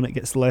time goes on, it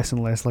gets less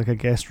and less like a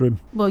guest room.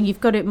 Well,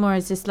 you've got it more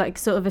as just like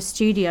sort of a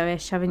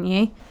studio-ish, haven't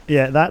you?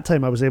 Yeah, at that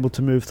time I was able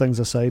to move things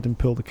aside and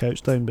pull the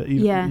couch down, but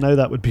now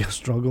that would be a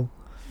struggle.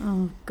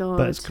 Oh, God.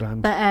 But it's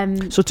grand.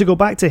 But, so to go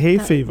back to hay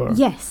fever.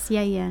 Yes,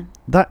 yeah.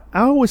 That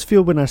I always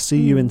feel when I see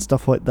you and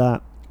stuff like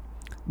that,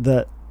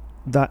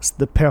 that's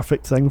the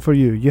perfect thing for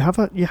you. You have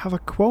a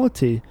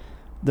quality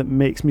that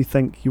makes me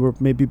think you were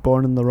maybe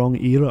born in the wrong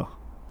era.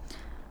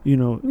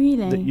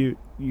 Really? That you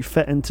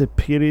fit into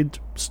period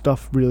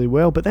stuff really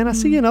well. But then I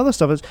see you in other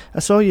stuff. I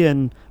saw you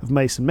in Of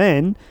Mice and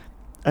Men,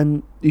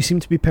 and you seem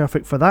to be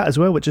perfect for that as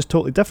well, which is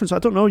totally different. So I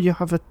don't know, you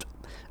have a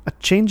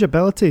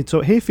changeability. So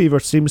hay fever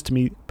seems to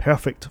me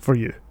perfect for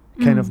you.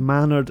 Kind of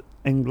mannered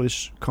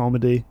English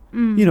comedy,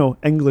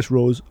 English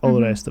Rose, all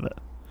the rest of it.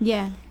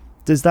 Yeah.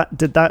 Did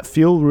that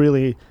feel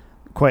really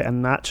quite a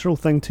natural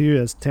thing to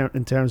you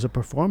in terms of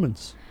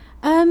performance?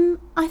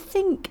 I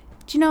think,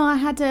 I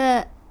had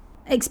a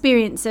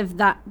experience of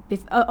that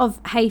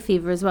of hay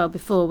fever as well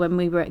before, when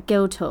we were at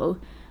Guildhall.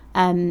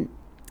 In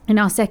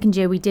our second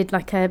year we did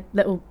like a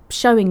little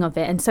showing of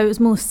it, and so it was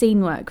more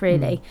scene work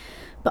really,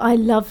 but I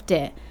loved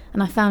it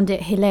and I found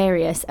it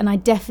hilarious, and I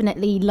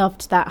definitely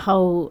loved that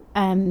whole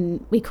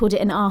we called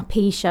it an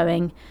RP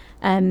showing,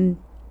 and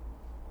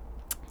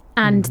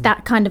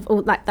that kind of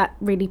all like that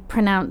really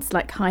pronounced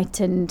like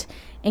heightened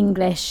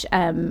English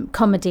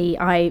comedy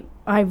I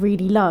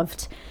really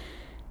loved.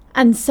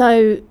 And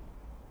so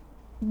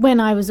when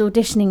I was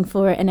auditioning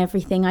for it and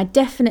everything, I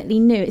definitely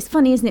knew. It's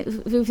funny, isn't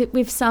it?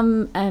 With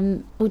some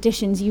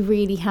auditions, you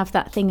really have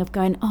that thing of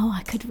going, oh,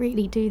 I could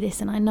really do this,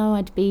 and I know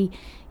I'd be,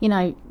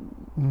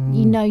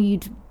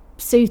 you'd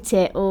suit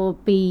it or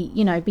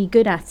be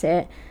good at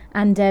it.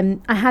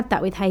 And I had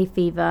that with hay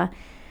fever,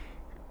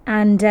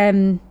 and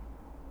I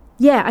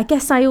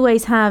guess I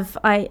always have.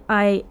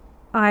 I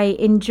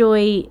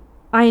enjoy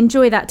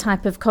that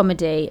type of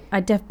comedy.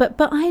 But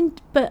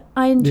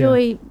I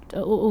enjoy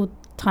all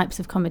types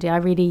of comedy. I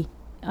really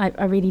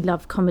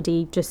love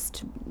comedy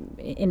just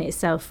in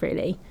itself,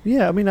 really.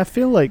 Yeah, I mean, I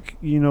feel like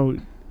I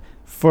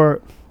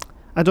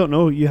don't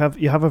know, you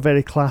have a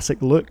very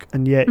classic look,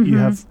 and yet you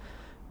have,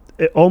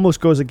 it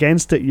almost goes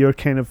against it, your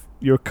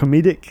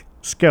comedic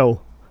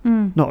skill.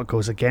 Not it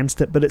goes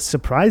against it, but it's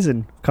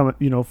surprising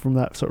coming from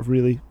that sort of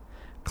really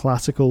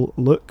classical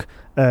look.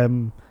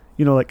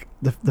 Like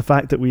the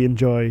fact that we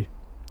enjoy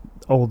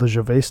all the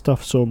Gervais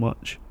stuff so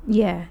much.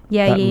 That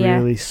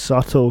really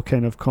subtle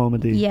kind of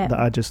comedy that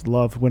I just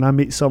love. When I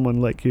meet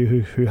someone like you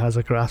who has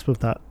a grasp of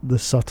that, the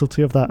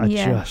subtlety of that,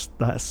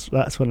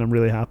 that's when I'm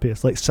really happy.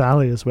 It's like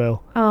Sally as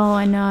well. Oh,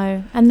 I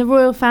know. And the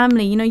royal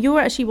family. You're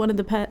actually one of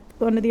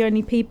the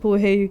only people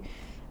who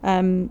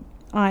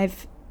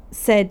I've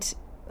said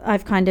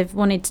I've kind of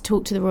wanted to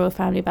talk to the royal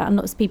family about, and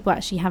lots of people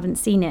actually haven't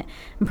seen it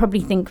and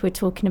probably think we're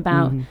talking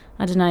about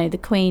I don't know, the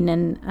Queen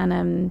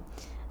and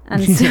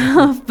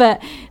stuff,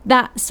 but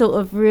that sort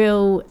of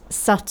real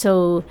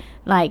subtle,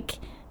 like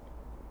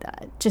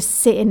just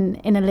sitting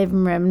in a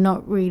living room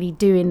not really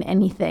doing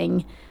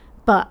anything,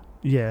 but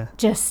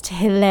just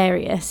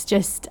hilarious.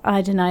 Just,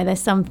 I don't know,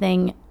 there's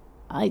something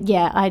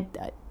I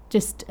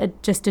just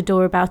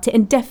adore about it.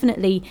 And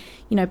definitely,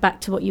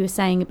 back to what you were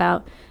saying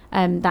about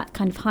that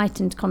kind of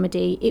heightened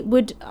comedy, it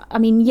would, I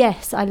mean,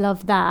 yes, I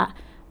love that,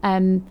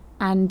 and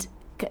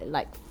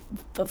like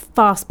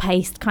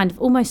fast-paced, kind of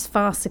almost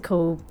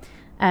farcical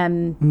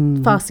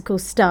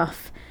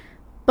stuff,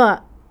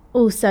 but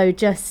also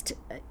just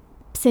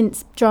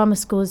since drama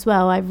school as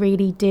well, I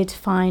really did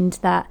find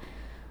that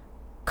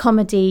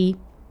comedy,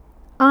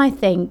 I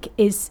think,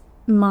 is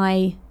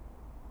my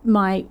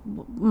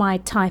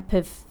type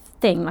of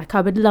thing. Like,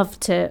 I would love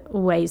to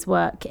always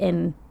work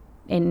in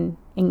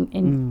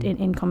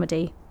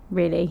comedy,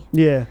 really.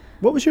 Yeah.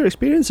 What was your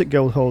experience at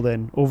Guildhall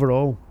then,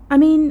 overall? I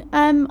mean,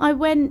 I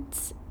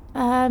went.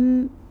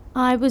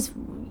 I was.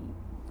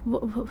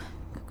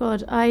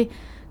 God, I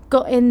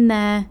got in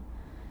there.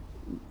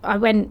 I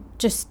went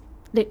just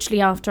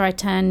literally after I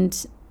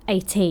turned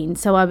 18,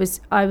 so I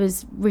was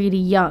really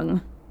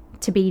young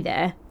to be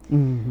there,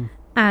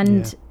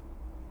 and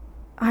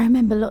I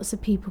remember lots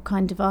of people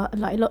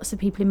lots of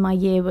people in my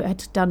year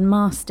had done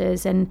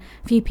masters, and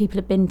a few people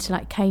had been to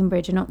like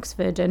Cambridge and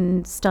Oxford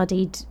and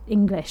studied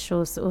English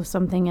or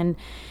something, and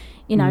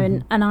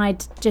and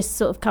I'd just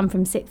sort of come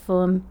from sixth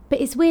form. But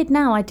it's weird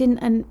now, I didn't,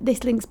 and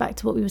this links back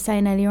to what we were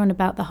saying earlier on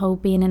about the whole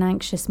being an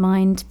anxious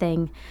mind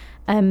thing.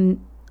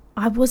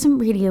 I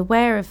wasn't really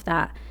aware of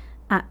that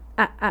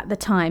at the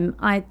time.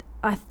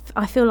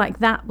 I feel like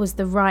that was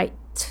the right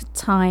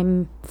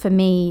time for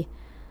me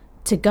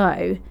to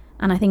go,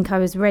 and I think I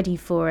was ready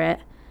for it.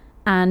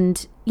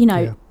 And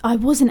I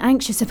wasn't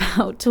anxious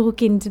about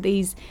talking to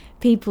these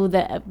people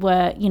that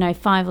were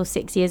 5 or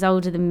 6 years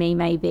older than me,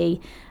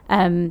 maybe,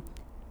 them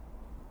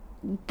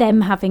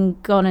having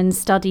gone and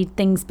studied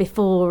things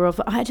before, or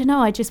I don't know,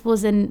 I just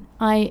wasn't,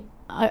 I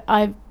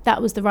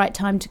that was the right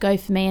time to go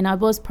for me. And I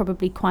was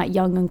probably quite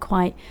young and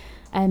quite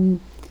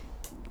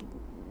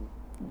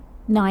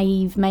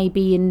naive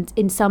maybe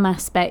in some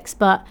aspects,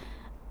 but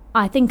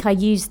I think I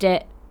used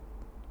it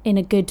in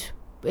a good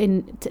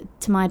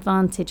to my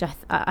advantage.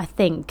 I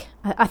think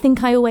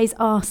I always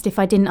asked if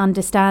I didn't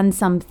understand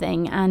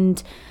something,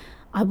 and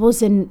I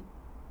wasn't.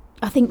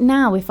 I think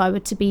now if I were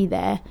to be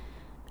there,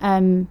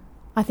 I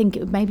think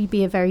it would maybe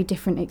be a very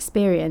different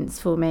experience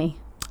for me.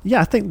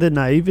 Yeah, I think the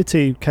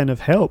naivety kind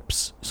of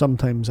helps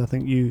sometimes. I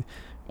think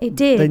it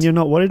did. Then you're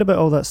not worried about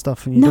all that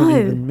stuff, and you don't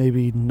even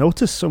maybe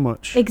notice so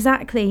much.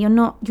 Exactly.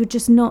 You're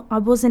just not. I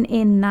wasn't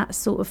in that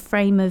sort of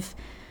frame of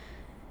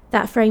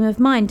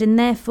mind, and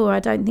therefore I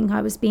don't think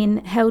I was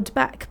being held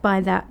back by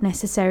that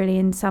necessarily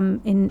in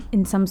some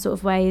sort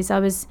of ways. I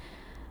was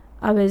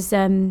it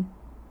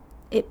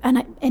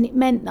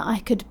meant that I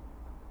could,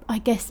 I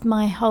guess,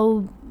 my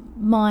whole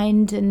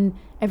mind and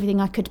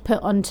everything I could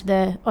put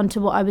onto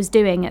what I was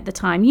doing at the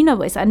time,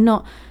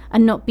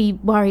 and not be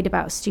worried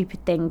about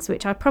stupid things,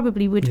 which I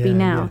probably would be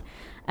now.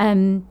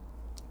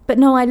 But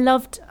no, I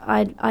loved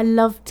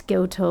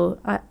Guildhall.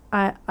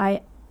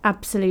 I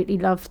absolutely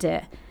loved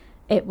it.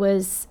 It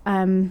was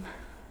 3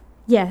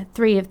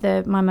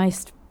 of my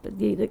most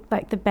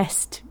the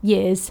best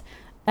years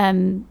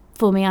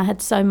for me. I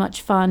had so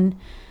much fun.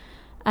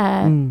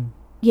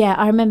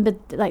 I remember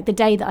the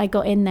day that I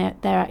got in there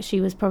actually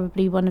was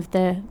probably will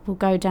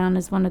go down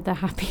as one of the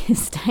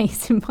happiest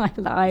days in my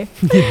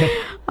life.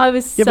 I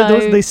was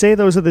but they say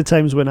those are the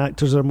times when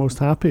actors are most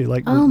happy.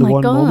 Like the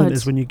one moment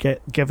is when you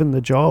get given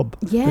the job.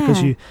 Yeah.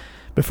 Because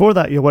before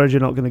that you're worried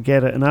you're not going to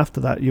get it, and after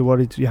that you're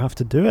worried you have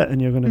to do it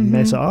and you're going to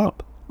mess it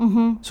up.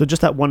 Mm-hmm. So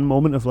just that one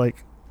moment of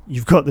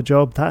you've got the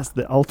job, that's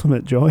the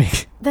ultimate joy.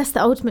 That's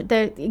the ultimate,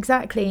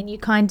 exactly. And you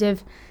kind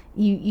of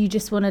you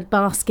just want to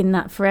bask in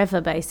that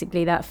forever,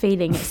 basically, that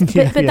feeling. But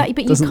you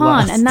can't,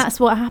 last. And that's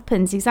what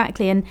happens,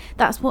 exactly. And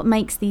that's what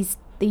makes these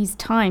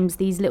times,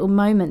 these little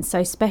moments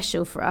so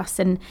special for us.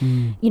 And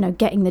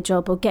getting the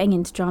job, or getting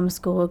into drama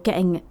school, or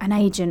getting an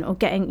agent, or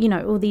getting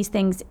all these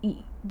things,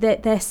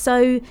 they're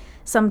so,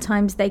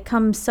 sometimes they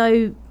come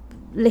so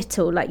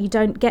little, you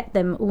don't get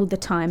them all the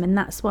time, and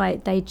that's why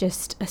they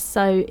just are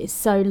it's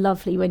so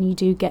lovely when you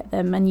do get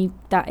them, and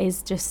that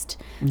is just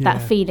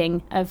that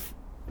feeling of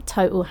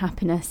total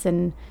happiness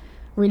and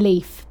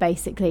relief,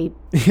 basically.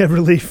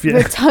 Relief.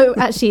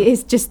 Actually,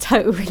 it's just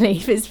total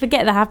relief. It's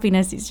forget the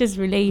happiness, it's just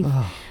relief.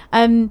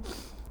 I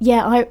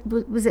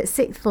was at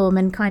sixth form,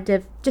 and kind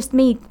of just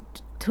me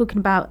talking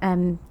about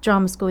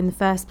drama school in the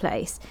first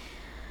place.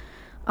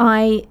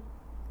 I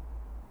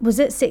was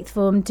at sixth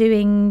form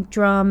doing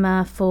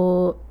drama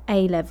for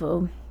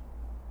A-level.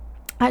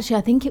 Actually,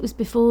 I think it was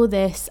before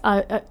this,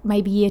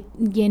 maybe year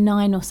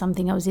 9 or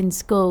something. I was in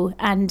school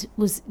and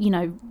was,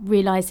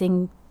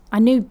 realising, I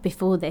knew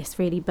before this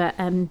really, but,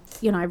 I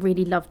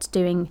really loved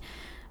doing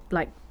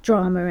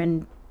drama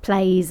and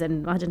plays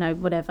and I don't know,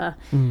 whatever.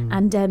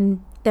 And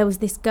there was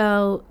this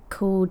girl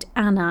called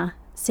Anna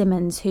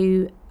Simmons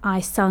who I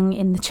sung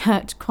in the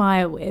church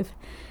choir with.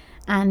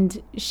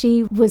 And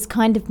she was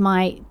kind of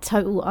my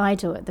total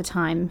idol at the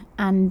time.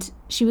 And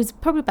she was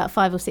probably about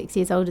 5 or 6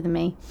 years older than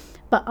me.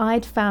 But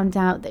I'd found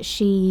out that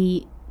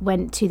she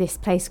went to this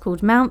place called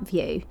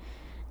Mountview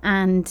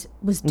and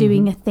was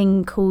doing a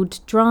thing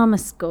called drama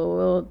school,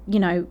 or,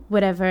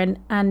 whatever. And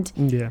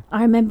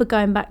I remember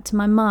going back to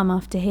my mum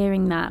after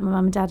hearing that, my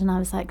mum and dad, and I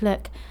was like,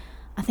 look,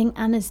 I think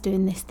Anna's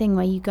doing this thing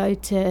where you go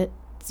to,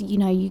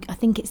 I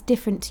think it's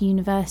different to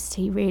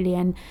university really,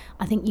 and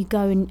I think you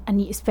go and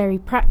it's very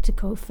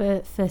practical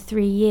for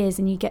 3 years,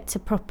 and you get to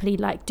properly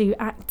do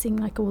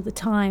acting all the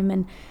time,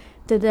 and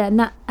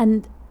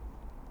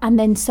and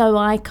then so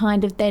I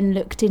kind of then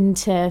looked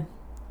into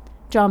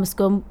drama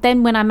school.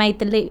 Then when I made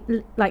the leap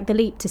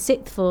to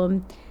sixth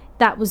form,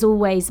 that was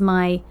always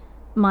my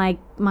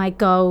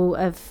goal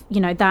of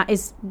that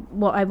is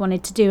what I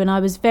wanted to do, and I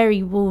was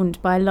very warned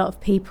by a lot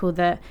of people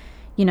that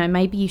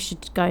maybe you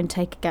should go and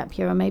take a gap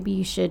year, or maybe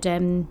you should, I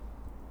don't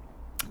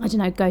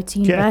know, go to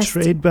university. Get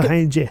a trade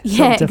behind you.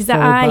 Yeah,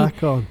 exactly.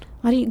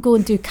 Why don't you go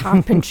and do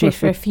carpentry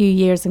for a few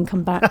years and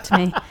come back to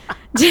me?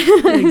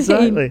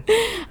 Exactly.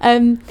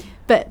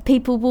 But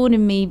people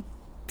warning me,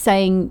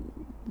 saying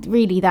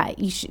really that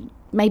you should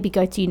maybe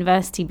go to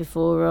university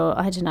before, or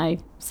I don't know,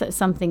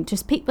 something.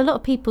 Just a lot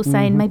of people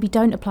saying maybe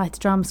don't apply to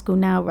drama school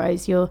now,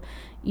 Rose. You're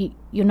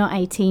not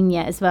 18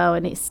 yet as well,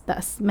 and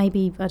that's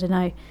maybe, I don't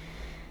know.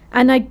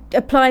 And I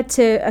applied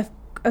to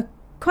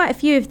quite a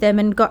few of them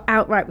and got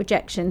outright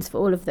rejections for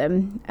all of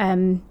them.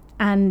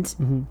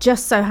 And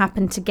just so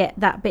happened to get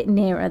that bit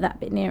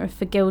nearer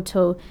for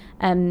Guildhall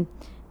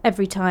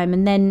every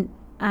time.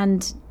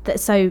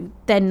 So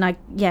then I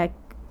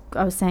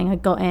was saying, I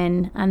got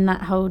in, and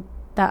that whole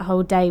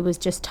day was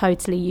just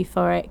totally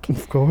euphoric.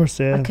 Of course,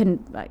 yeah.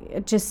 I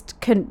just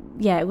couldn't.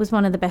 Yeah, it was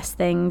one of the best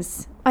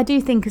things. I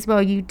do think as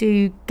well, you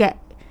do get,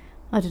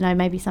 I don't know,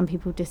 maybe some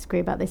people disagree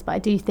about this, but I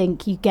do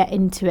think you get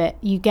into it.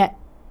 You get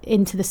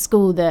into the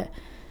school that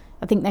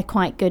I think they're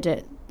quite good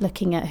at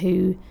looking at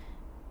who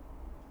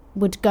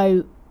would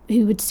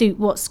suit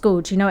what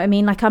school. Do you know what I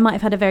mean? Like, I might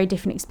have had a very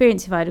different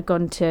experience if I'd have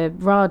gone to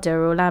RADA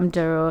or LAMDA,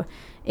 or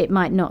it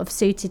might not have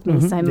suited me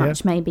so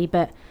much, maybe.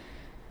 But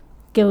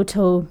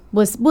Guildhall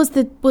was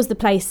the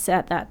place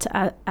at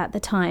the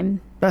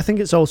time. But I think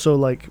it's also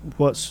like,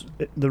 what's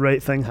the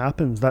right thing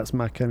happens. That's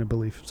my kind of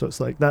belief. So it's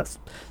like that's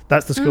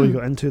the school you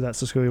got into. That's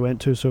the school you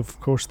went to. So of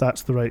course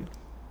that's the right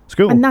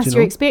school. And that's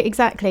your experience,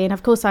 exactly. And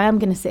of course I am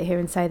going to sit here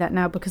and say that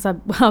now because I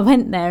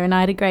went there and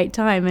I had a great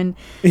time, and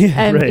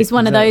it's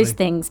one of those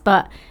things.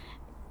 But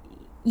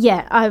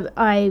yeah,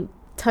 I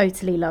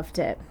totally loved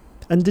it.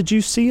 And did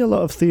you see a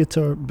lot of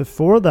theatre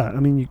before that? I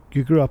mean,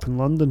 you grew up in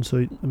London, so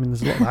I mean,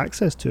 there's a lot of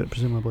access to it,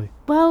 presumably.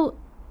 Well,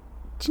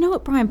 do you know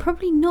what, Brian?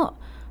 Probably not.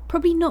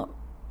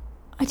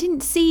 I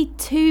didn't see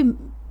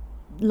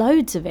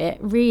loads of it,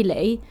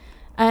 really.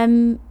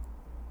 I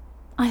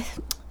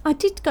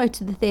did go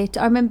to the theatre.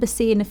 I remember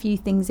seeing a few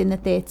things in the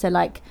theatre,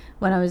 like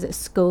when I was at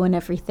school and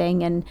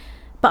everything.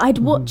 But I'd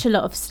watch a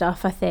lot of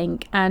stuff, I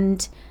think,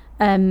 and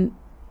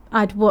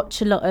I'd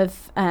watch a lot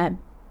of,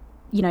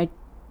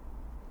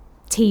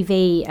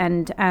 TV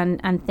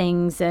and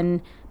things,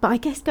 but I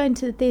guess going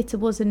to the theatre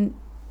wasn't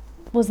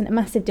a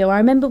massive deal. I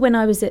remember when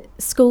I was at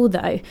school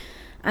though,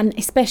 and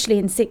especially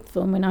in sixth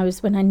form, when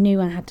I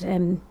knew I had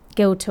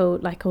Guildhall,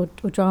 like or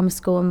drama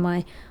school on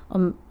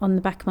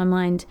the back of my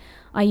mind,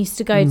 I used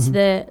to go to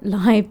the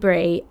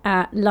library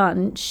at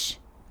lunch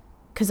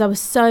because I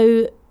was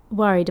so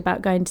worried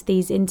about going to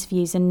these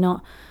interviews and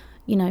not,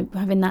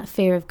 having that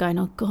fear of going,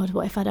 oh God,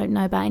 what if I don't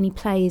know about any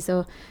plays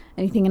or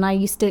anything? And I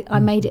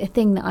made it a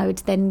thing that I would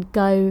then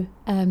go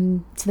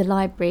to the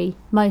library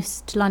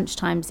most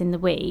lunchtimes in the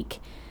week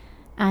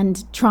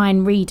and try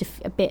and read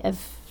a bit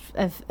of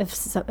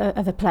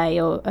a play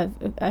or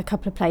a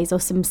couple of plays or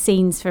some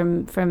scenes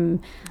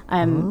from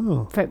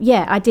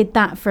I did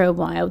that for a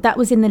while. That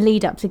was in the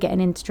lead up to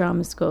getting into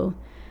drama school.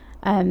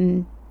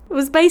 It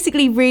was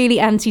basically really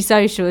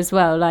antisocial as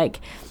well, like,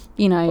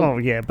 Oh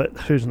yeah, but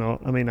who's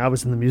not? I mean, I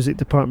was in the music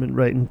department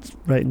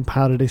writing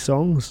parody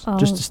songs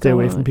just to stay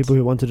away from people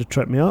who wanted to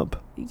trip me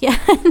up. Yeah.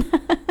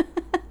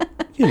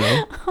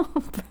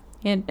 Oh,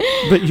 brilliant.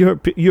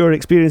 But your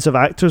experience of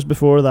actors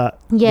before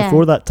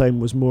that time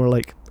was more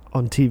like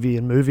on TV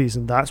and movies,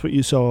 and that's what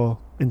you saw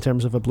in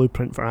terms of a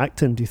blueprint for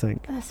acting, do you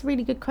think? That's a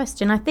really good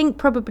question. I think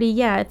probably,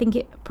 yeah. I think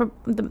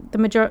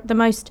the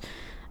most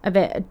of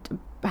it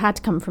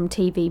had come from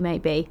TV,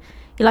 maybe.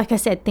 Like I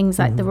said, things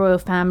like The Royal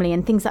Family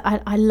and things that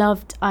I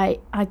loved. I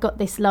got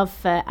this love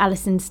for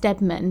Alison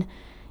Steadman,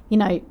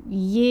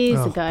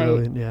 years ago.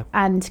 Brilliant, yeah.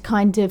 And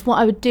kind of what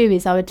I would do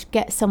is I would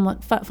get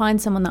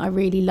find someone that I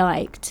really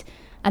liked,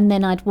 and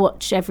then I'd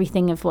watch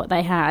everything of what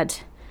they had.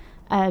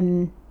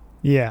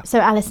 Yeah. So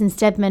Alison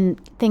Steadman,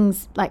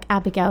 things like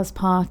Abigail's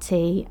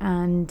Party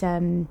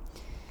and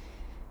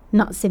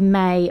Nuts in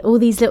May, all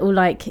these little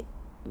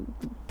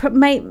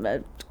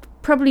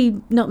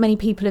probably not many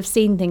people have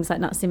seen things like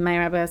Nuts in May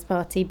or Abigail's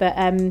Party, but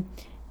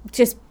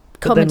just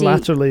comedy. But then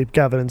latterly,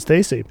 Gavin and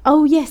Stacey.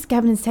 Oh yes,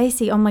 Gavin and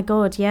Stacey. Oh my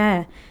God,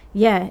 yeah,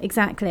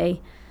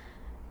 exactly.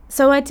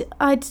 So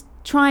I'd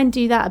try and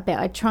do that a bit.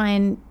 I'd try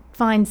and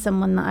find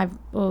someone that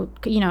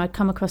I'd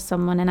come across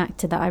an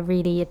actor that I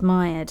really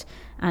admired,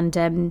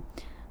 and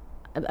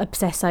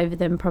obsess over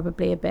them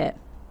probably a bit.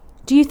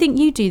 Do you think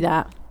you do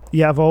that?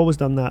 Yeah, I've always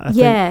done that. I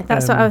think,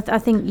 that's what I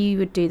think you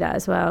would do that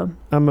as well.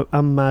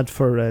 I'm mad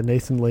for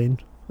Nathan Lane,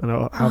 and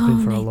I have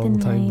been for a long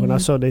time. When I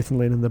saw Nathan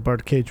Lane in The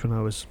Birdcage when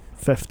I was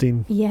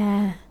 15,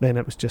 then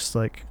it was just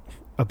like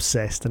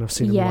obsessed, and I've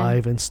seen him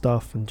live and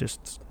stuff, and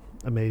just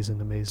amazing.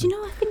 Do you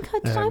know, I think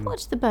I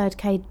watched The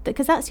Birdcage,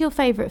 because that's your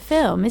favourite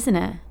film, isn't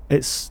it?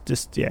 It's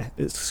just,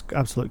 it's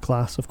absolute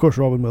class. Of course,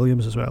 Robin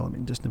Williams as well. I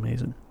mean, just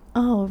amazing.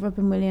 Oh,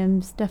 Robin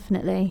Williams,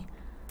 definitely.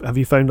 Have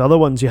you found other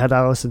ones? You had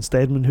Alison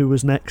Steadman, who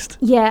was next?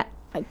 Yeah,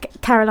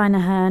 Caroline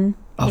Aherne.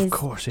 Of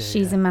course, yeah.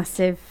 She's a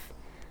massive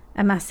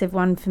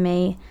one for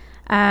me.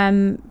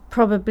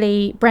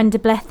 Probably Brenda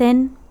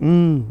Blethyn.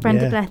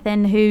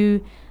 Blethyn,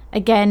 who,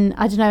 again,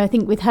 I don't know, I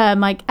think with her,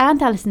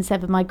 and Alison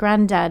Steadman, my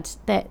granddad,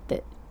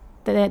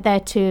 they're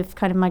two of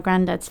kind of my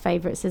granddad's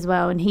favourites as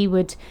well, and he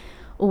would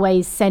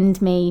always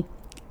send me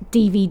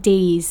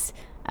DVDs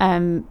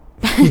in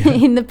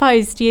the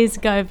post years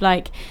ago of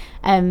Brenda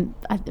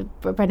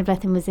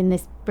Blethyn was in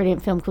this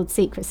brilliant film called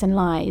Secrets and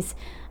Lies,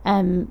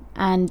 and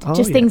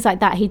things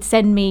like that. He'd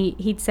send me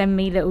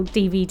little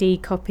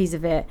DVD copies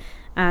of it,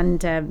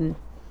 and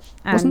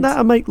wasn't that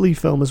a Mike Leigh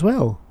film as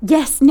well?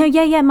 Yes,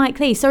 Mike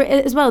Leigh. So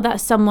as well,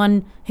 that's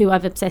someone who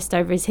I've obsessed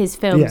over is his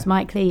films.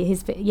 Mike Leigh,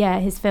 his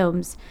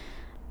films.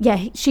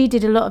 Yeah, she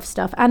did a lot of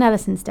stuff, and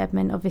Alison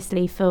Steadman,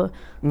 obviously, for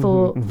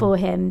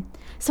him.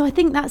 So I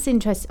think that's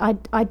interesting.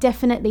 I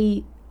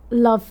definitely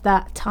love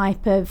that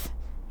type of,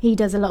 he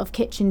does a lot of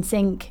kitchen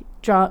sink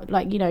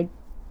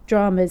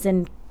dramas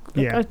and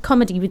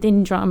comedy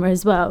within drama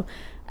as well.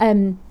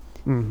 And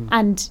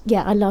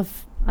yeah, I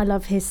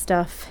love his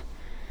stuff.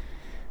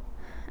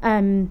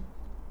 I'm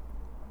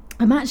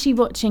actually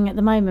watching at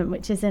the moment,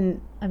 which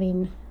isn't, I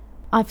mean,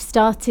 I've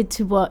started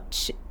to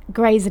watch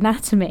Grey's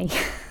Anatomy.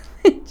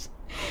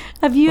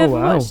 Have you ever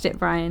watched it,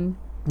 Brian?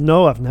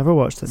 No, I've never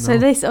watched it. So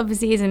this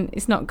obviously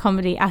it's not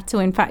comedy at all.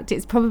 In fact,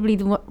 it's probably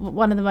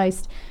one of the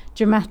most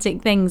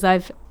dramatic things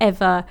I've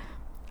ever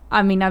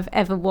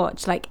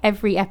watched. Like,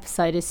 every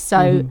episode is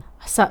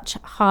such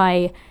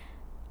high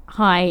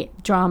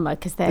drama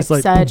because they're it's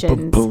like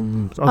surgeons.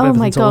 Boom, boom. Oh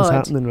my God.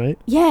 Happening, right?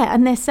 Yeah,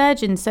 and they're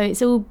surgeons, so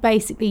it's all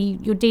basically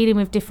you're dealing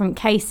with different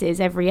cases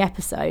every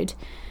episode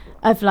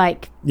of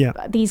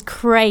these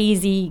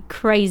crazy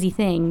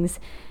things.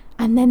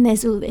 And then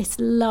there's all this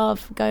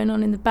love going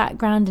on in the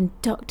background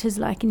and doctors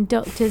liking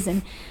doctors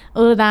and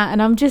all of that.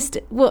 And I'm just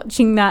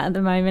watching that at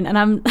the moment and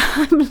I'm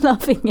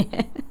loving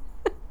it.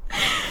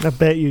 I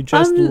bet you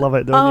just love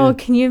it, don't you? Oh,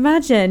 can you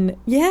imagine?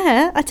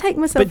 Yeah, I take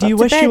myself. But do you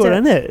wish you were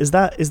in it? Is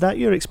that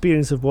your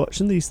experience of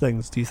watching these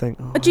things? Do you think?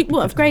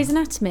 Of Grey's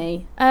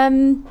Anatomy?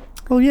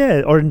 Well,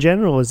 yeah, or in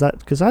general, is that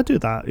because I do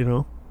that? You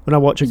know, when I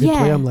watch a good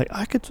play, I'm like,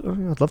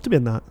 I'd love to be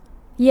in that.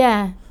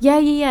 Yeah.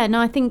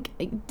 No, I think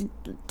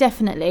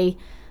definitely.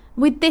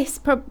 With this,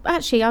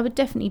 actually, I would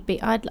definitely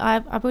be.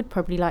 I would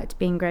probably like to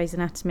be in Grey's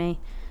Anatomy,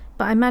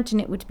 but I imagine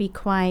it would be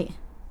quite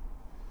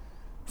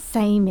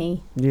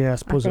samey. Yeah, I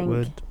suppose it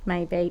would.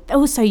 Maybe.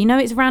 Also,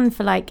 it's ran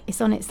for it's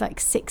on its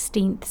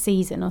 16th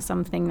season or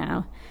something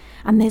now,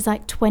 and there's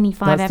 25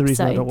 episodes. That's the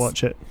reason I don't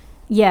watch it.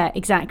 Yeah,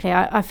 exactly.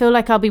 I feel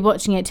like I'll be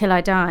watching it till I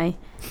die.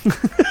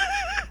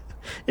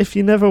 If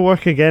you never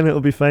work again,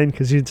 it'll be fine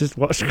because you just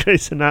watch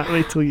Grey's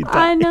Anatomy till you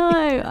die.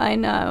 I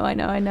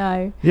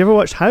know. You ever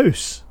watched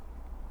House?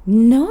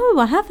 No,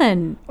 I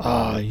haven't.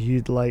 Oh,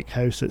 you'd like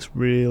House. It's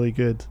really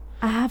good.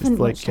 I haven't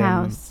watched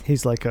House.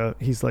 He's like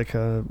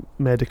a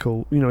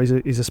medical,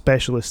 he's a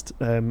specialist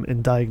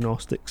in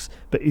diagnostics,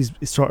 but he's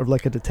sort of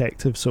like a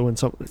detective. So when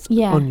some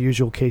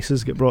unusual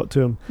cases get brought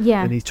to him,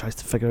 and he tries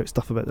to figure out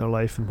stuff about their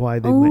life and why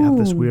they might have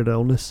this weird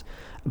illness.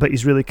 But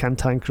he's really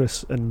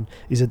cantankerous and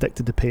he's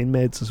addicted to pain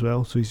meds as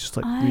well. So he's just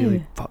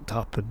really fucked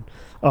up and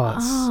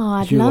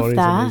I'd love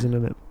that. Amazing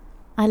in it.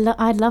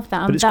 I'd love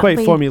that. But it's quite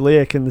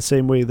formulaic in the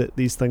same way that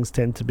these things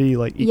tend to be.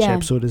 Like each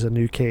episode is a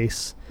new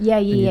case.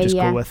 And you just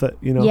go with it,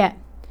 Yeah.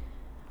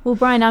 Well,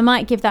 Brian, I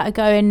might give that a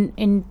go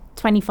in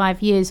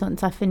 25 years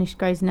once I finish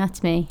Grey's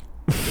Anatomy.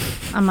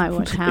 I might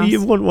watch House.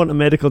 You won't want a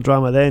medical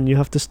drama then. You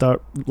have to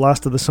start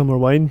Last of the Summer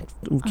Wine.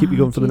 We'll keep you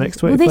going for the next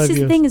 25 years. Well, this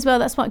is the thing as well.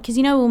 That's what, because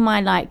all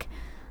my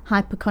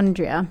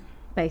hypochondria,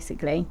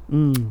 basically.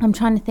 I'm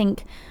trying to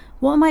think,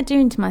 what am I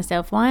doing to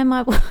myself? Why am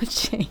I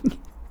watching?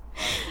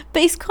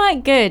 But it's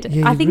quite good.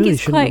 Yeah, I think really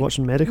it's shouldn't be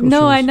watching medical shows.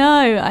 No, I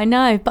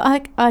know.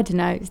 But I don't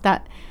know. It's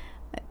that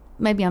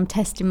maybe I'm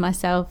testing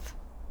myself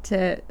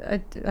to. I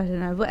don't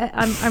know. But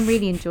I'm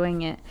really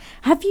enjoying it.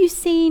 Have you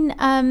seen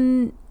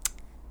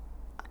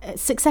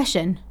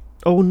Succession?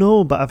 Oh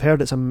no, but I've heard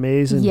it's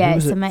amazing. Yeah,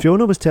 it's amazing.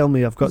 Fiona was telling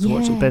me I've got to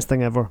watch it. Best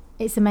thing ever.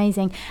 It's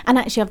amazing. And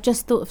actually, I've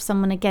just thought of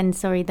someone again.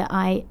 Sorry, that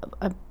I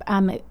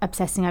am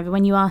obsessing over.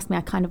 When you asked me,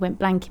 I kind of went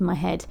blank in my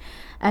head.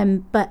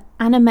 But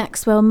Anna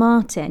Maxwell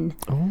Martin.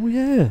 Oh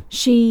yeah.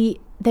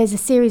 There's a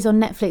series on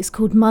Netflix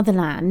called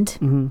Motherland.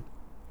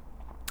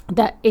 Mm-hmm.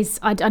 That is,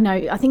 I don't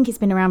know. I think it's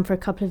been around for a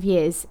couple of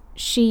years.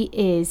 She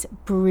is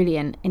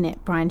brilliant in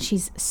it, Brian.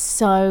 She's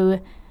so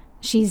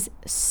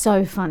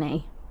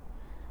funny.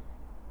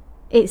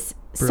 It's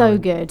brilliant. So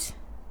good.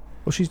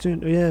 Well, she's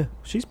doing. Yeah,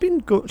 she's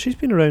been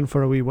around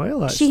for a wee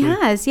while. Actually, she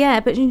has.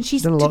 Yeah, but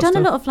she's done a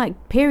lot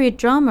of period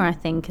drama, I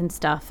think, and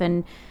stuff,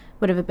 and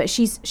whatever. But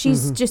she's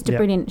just a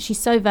brilliant. She's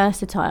so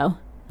versatile.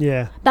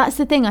 Yeah, that's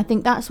the thing. I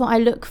think that's what I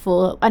look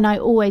for, and I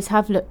always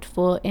have looked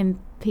for in.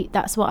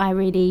 That's what I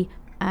really.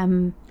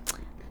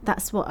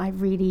 That's what I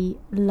really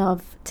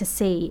love to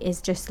see,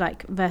 is just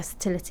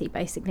versatility,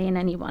 basically, in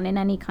anyone, in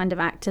any kind of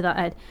actor that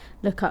I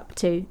look up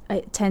to.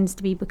 It tends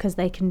to be because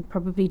they can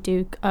probably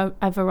do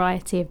a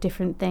variety of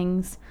different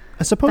things.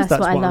 I suppose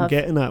that's what I'm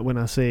getting at when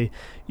I say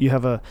you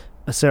have a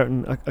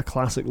certain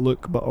classic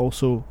look, but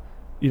also,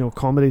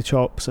 comedy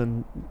chops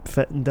and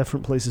fit in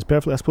different places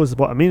perfectly. I suppose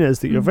what I mean is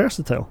that you're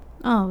versatile.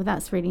 Oh,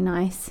 that's really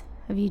nice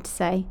of you to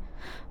say.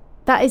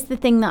 That is the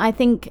thing that I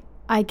think.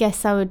 I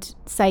guess I would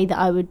say that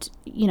I would,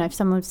 if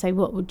someone would say,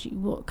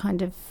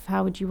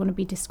 how would you want to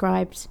be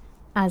described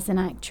as an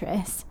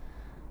actress?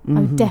 Mm-hmm.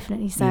 I would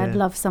definitely say I'd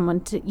love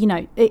someone to,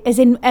 as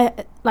in,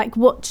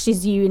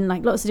 watches you in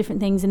lots of different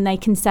things, and they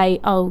can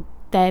say, I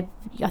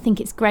think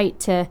it's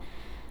great to,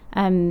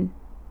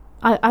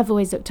 I've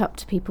always looked up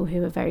to people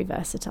who are very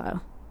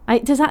versatile.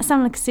 Does that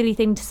sound like a silly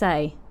thing to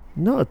say?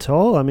 Not at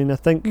all. I mean, I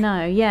think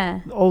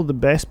all the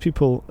best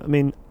people, I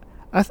mean,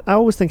 I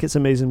always think it's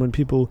amazing when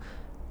people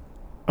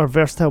are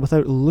versatile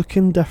without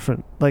looking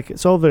different.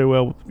 It's all very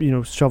well,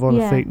 shove on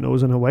a fake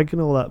nose and a wig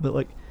and all that,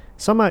 but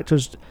some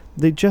actors,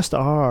 they just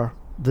are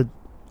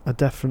a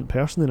different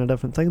person in a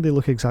different thing. They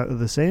look exactly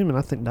the same, and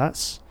I think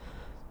that's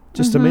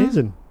just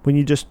amazing when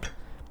you just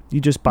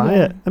buy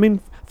Yeah. it. I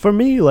mean, for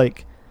me,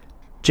 like,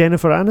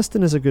 Jennifer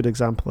Aniston is a good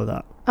example of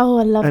that. Oh,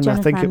 I love And Jennifer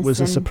I think it was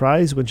a Aniston.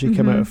 surprise when she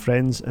came out Mhm. of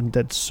Friends and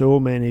did so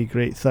many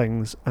great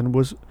things and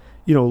was,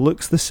 you know,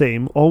 looks the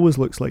same, always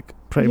looks like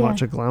pretty Yeah.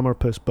 much a glamour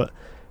puss, but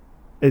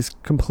is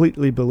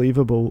completely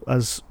believable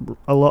as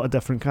a lot of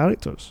different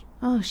characters.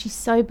 Oh, she's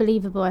so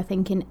believable, I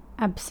think, in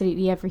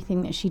absolutely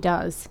everything that she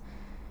does.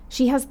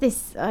 She has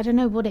this, I don't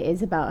know what it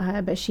is about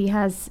her, but she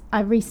has,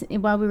 I recently,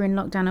 while we were in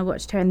lockdown, I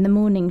watched her in The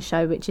Morning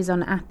Show, which is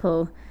on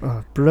Apple.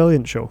 Oh,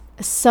 brilliant show.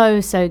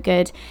 So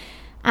good.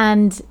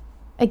 And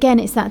again,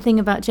 it's that thing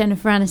about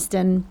Jennifer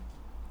Aniston.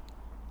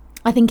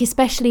 I think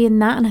especially in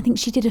that, and I think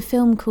she did a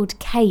film called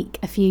Cake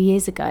a few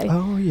years ago.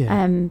 Oh,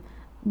 yeah.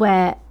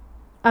 Where,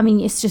 I mean,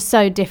 it's just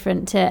so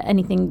different to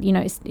anything, you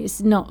know,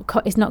 it's not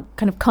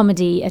kind of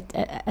comedy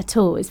at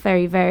all. It's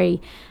very, very,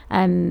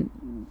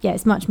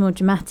 it's much more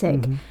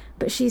dramatic. Mhm.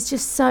 But she's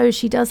just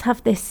she does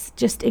have this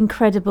just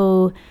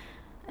incredible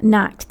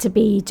knack to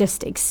be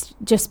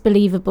just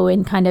believable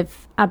in kind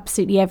of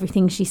absolutely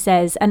everything she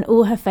says, and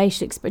all her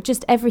facial expression,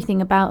 just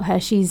everything about her.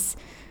 She's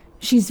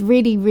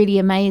really, really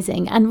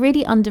amazing and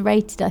really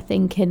underrated, I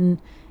think, in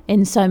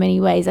so many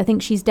ways. I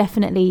think she's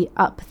definitely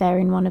up there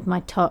in one of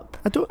my top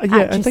I think you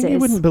actresses.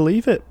 wouldn't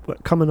believe it,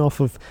 coming off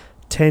of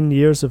 10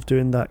 years of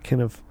doing that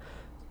kind of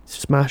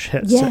smash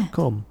hit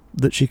sitcom,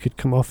 that she could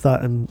come off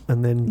that and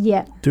then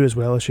do as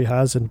well as she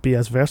has and be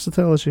as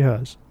versatile as she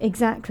has.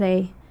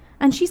 Exactly.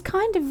 And she's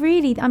kind of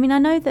really, I mean, I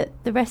know that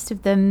the rest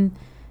of them,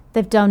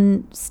 they've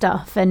done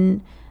stuff,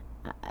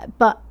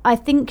 but I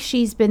think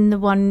she's been the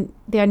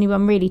only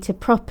one really to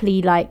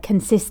properly, like,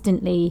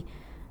 consistently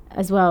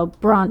as well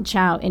branch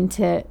out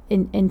into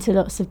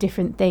lots of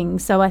different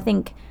things. So I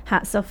think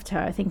hats off to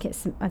her. I think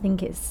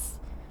it's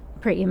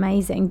pretty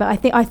amazing.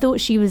 But I thought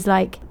she was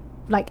like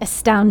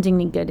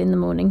astoundingly good in The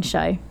Morning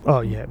Show.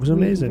 Oh yeah, it was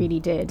amazing. Really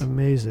did.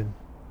 Amazing.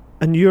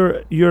 And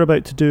you're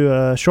about to do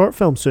a short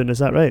film soon, is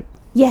that right?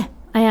 Yeah,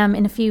 I am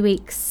in a few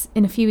weeks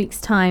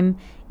time,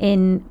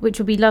 which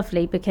will be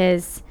lovely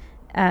because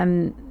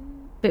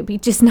it'd be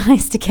just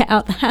nice to get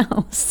out the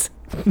house.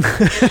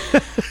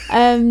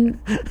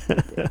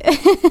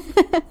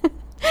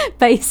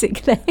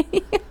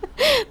 Basically.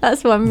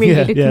 That's what I'm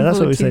really looking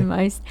forward to the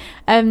most.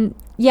 I'm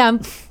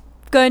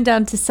going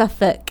down to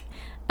Suffolk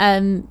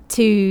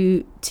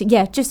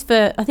just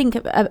for I think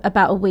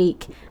about a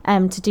week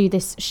to do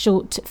this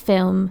short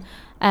film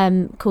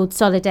called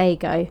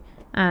Solidago,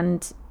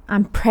 and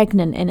I'm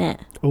pregnant in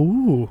it.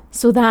 Ooh.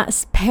 So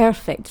that's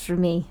perfect for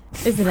me,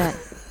 isn't it?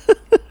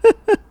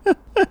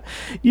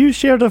 You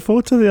shared a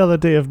photo the other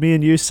day of me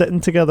and you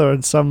sitting together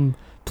in some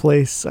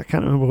place. I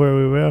can't remember where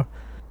we were.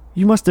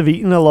 You must have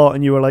eaten a lot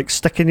and you were like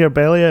sticking your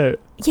belly out.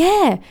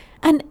 Yeah,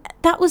 and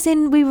that was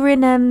we were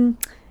in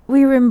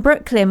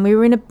Brooklyn.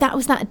 That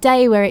was that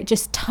day where it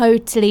just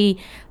totally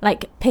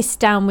like pissed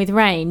down with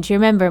rain. Do you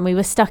remember? And we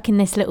were stuck in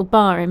this little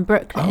bar in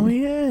Brooklyn. Oh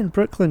yeah, in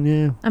Brooklyn,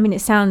 yeah. I mean,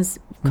 it sounds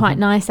quite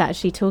nice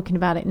actually talking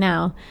about it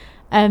now.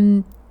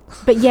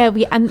 But yeah,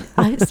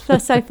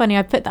 it's so funny.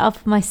 I put that up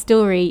on my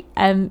story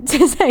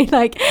to say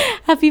like,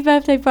 happy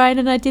birthday, Brian.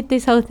 And I did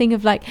this whole thing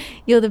of like,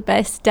 you're the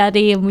best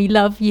daddy and we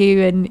love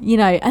you. And, you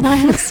know, and I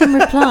had some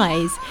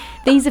replies.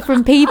 These are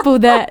from people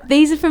that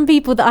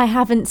I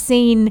haven't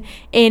seen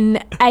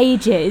in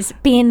ages,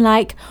 being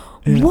like,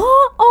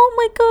 what? Oh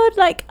my God.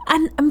 Like,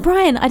 and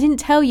Brian, I didn't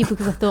tell you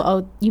because I thought,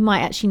 oh, you might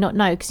actually not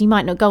know because you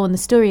might not go on the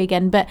story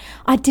again. But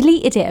I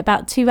deleted it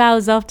about 2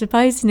 hours after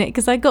posting it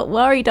because I got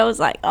worried. I was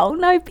like, oh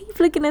no,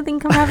 people are going to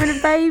think I'm having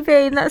a baby.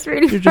 And that's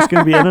really You're just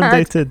going to be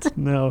inundated.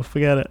 No,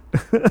 forget it.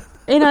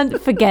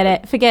 Forget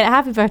it.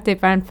 Happy birthday,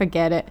 Brian.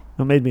 Forget it.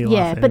 It made me laugh.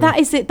 Yeah, anyway. but that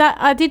is it. That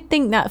I did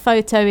think that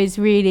photo is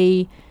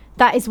really,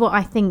 that is what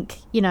I think,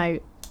 you know,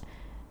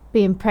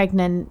 being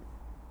pregnant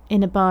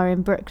in a bar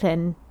in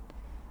Brooklyn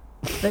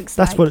looks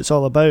that's like. what it's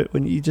all about.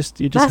 When you just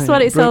That's hang what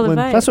out in it's all Brooklyn.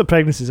 about. That's what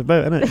pregnancy is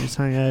about, isn't it? You just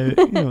hang out.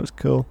 You know, it's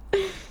cool. So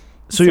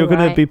It's you're going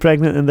to alright. be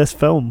pregnant in this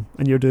film,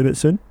 and you're doing it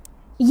soon.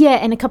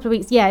 Yeah, in a couple of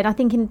weeks. Yeah, and I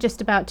think in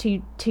just about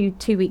two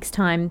weeks'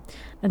 time.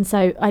 And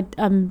so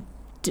I'm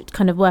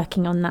kind of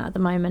working on that at the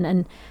moment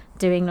and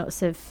doing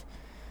lots of.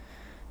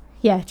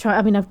 Yeah,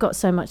 I mean, I've got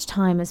so much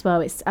time as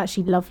well. It's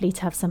actually lovely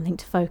to have something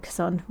to focus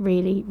on.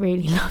 Really,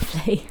 really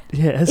lovely.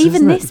 Yeah, it is, Even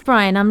isn't this, it?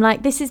 Brian, I'm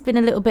like, this has been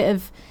a little bit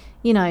of,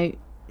 you know,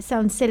 it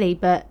sounds silly,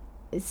 but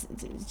it's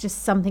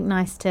just something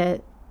nice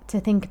to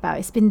think about.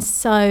 It's been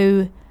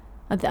so,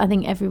 I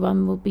think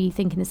everyone will be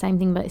thinking the same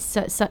thing, but it's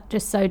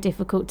just so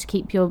difficult to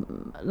keep your,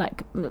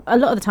 like, a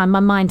lot of the time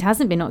my mind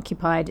hasn't been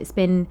occupied. It's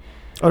been...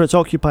 Or it's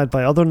occupied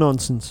by other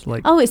nonsense,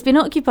 like... Oh, it's been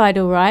occupied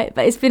all right,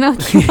 but it's been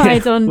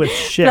occupied on with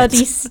shit.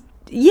 bloody...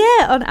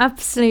 on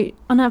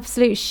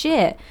absolute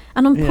shit.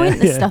 And on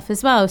pointless stuff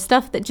as well.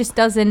 Stuff that just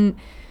doesn't...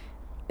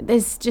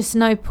 There's just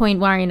no point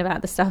worrying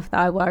about the stuff that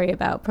I worry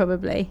about,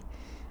 probably.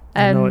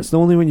 I know, it's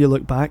only when you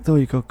look back, though,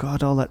 you go,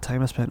 God, all that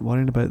time I spent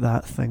worrying about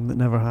that thing that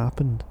never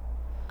happened.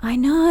 I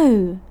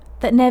know.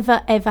 That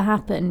never, ever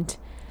happened.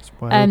 It's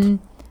wild.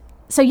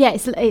 So, yeah,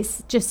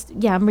 it's just...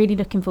 Yeah, I'm really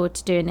looking forward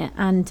to doing it.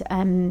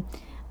 And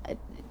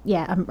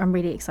yeah, I'm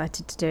really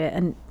excited to do it.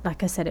 And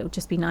like I said, it will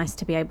just be nice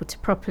to be able to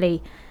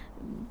properly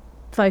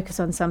focus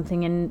on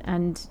something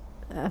and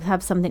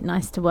have something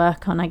nice to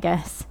work on, I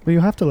guess. Well, you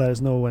have to let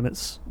us know when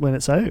it's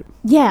out.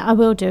 Yeah, I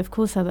will do. Of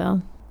course I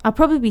will. I'll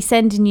probably be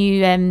sending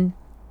you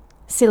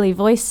silly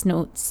voice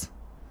notes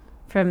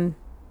from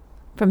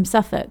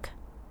Suffolk.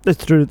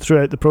 It's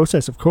throughout the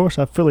process, of course.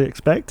 I fully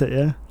expect it,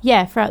 yeah.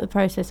 Yeah, throughout the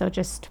process, I'll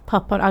just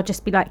pop on. I'll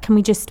just be like, can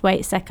we just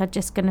wait a sec? I'm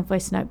just going to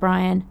voice note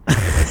Brian.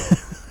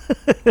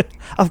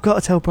 I've got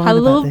to tell Brian I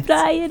about love this.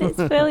 Brian, it's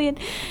brilliant.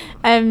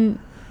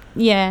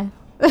 Yeah.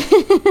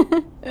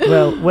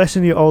 Well,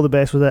 wishing you all the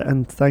best with it,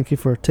 and thank you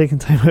for taking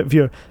time out of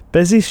your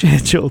busy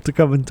schedule to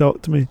come and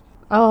talk to me.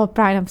 Oh,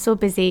 Brian, I'm so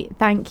busy.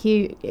 Thank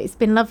you. It's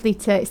been lovely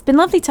to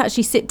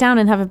actually sit down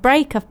and have a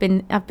break. I've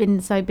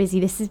been so busy.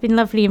 This has been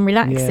lovely and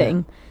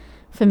relaxing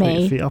for me. Put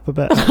your feet up a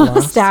bit.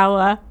 Last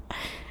hour.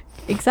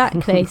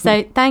 Exactly.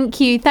 So thank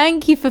you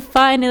for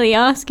finally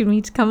asking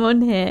me to come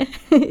on here.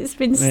 It's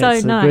been so nice.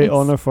 It's a great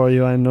honour for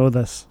you. I know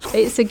this.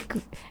 It's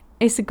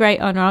a great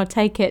honour. I'll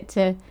take it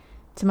to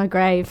my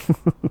grave.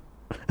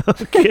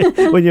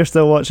 Okay. When you're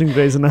still watching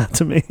Grey's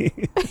Anatomy.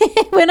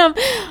 when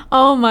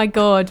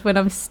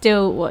I'm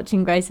still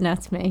watching Grey's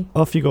Anatomy.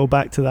 Off you go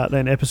back to that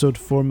then, episode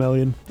 4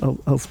 million.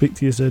 I'll speak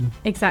to you soon.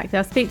 Exactly.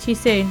 I'll speak to you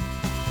soon.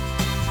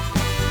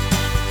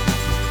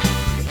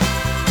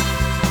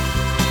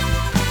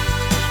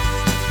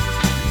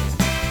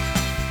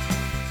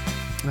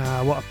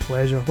 What a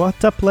pleasure.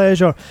 What a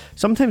pleasure.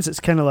 Sometimes it's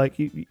kind of like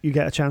you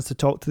get a chance to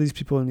talk to these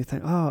people and you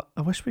think, oh,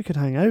 I wish we could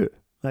hang out.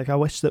 Like, I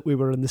wish that we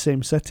were in the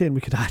same city and we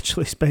could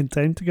actually spend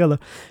time together.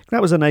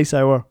 That was a nice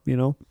hour, you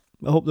know.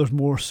 I hope there's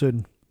more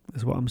soon,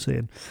 is what I'm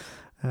saying.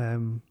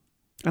 And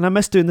I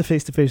miss doing the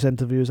face-to-face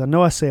interviews. I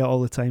know I say it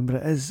all the time,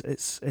 but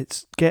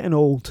it's getting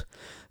old.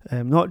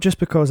 Not just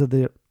because of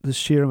the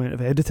sheer amount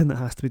of editing that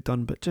has to be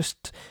done, but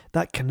just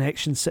that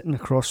connection, sitting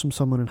across from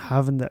someone and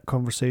having that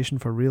conversation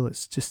for real.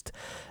 It's just,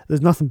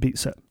 there's nothing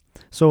beats it.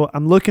 So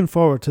I'm looking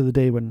forward to the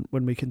day when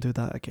we can do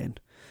that again.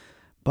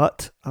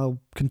 But I'll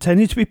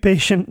continue to be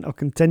patient. I'll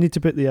continue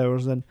to put the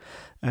hours in,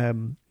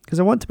 because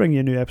I want to bring you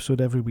a new episode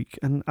every week.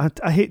 And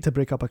I hate to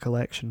break up a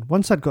collection.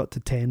 Once I'd got to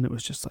 10, it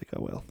was just like,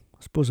 oh well,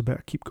 I suppose I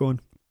better keep going.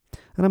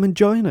 And I'm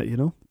enjoying it, you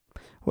know.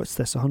 What's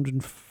this,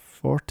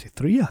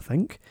 143, I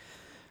think.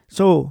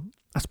 So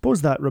I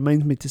suppose that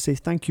reminds me to say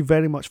thank you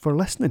very much for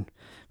listening,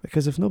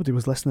 because if nobody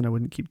was listening, I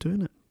wouldn't keep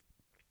doing it.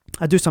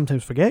 I do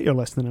sometimes forget you're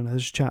listening and I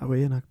just chat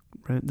away and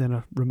then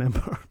I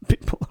remember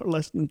people are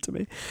listening to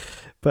me.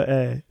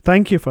 But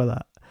thank you for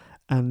that,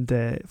 and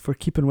for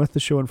keeping with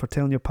the show and for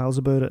telling your pals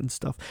about it and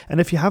stuff.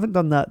 And if you haven't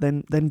done that,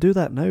 then do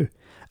that now.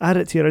 Add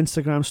it to your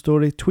Instagram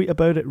story, tweet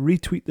about it,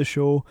 retweet the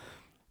show.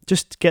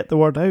 Just get the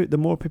word out. The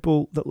more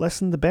people that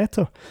listen, the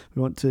better.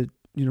 We want to,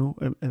 you know,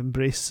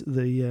 embrace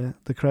the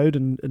crowd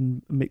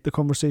and make the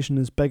conversation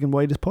as big and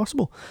wide as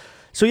possible.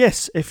 So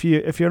yes, if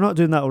you're not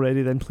doing that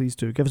already, then please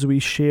do. Give us a wee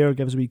share,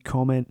 give us a wee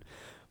comment,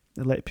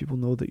 and let people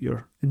know that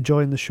you're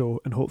enjoying the show,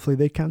 and hopefully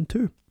they can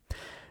too.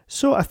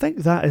 So I think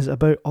that is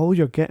about all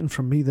you're getting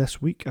from me this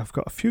week. I've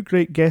got a few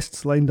great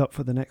guests lined up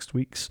for the next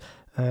weeks,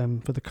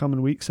 for the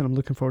coming weeks, and I'm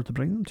looking forward to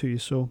bringing them to you.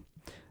 So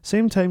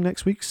same time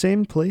next week,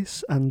 same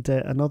place, and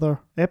another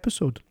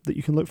episode that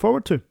you can look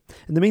forward to.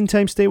 In the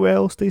meantime, stay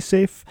well, stay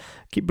safe,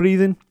 keep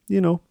breathing,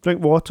 you know,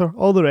 drink water,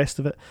 all the rest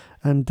of it,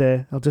 and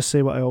I'll just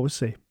say what I always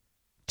say.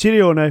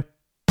 Cheerio now.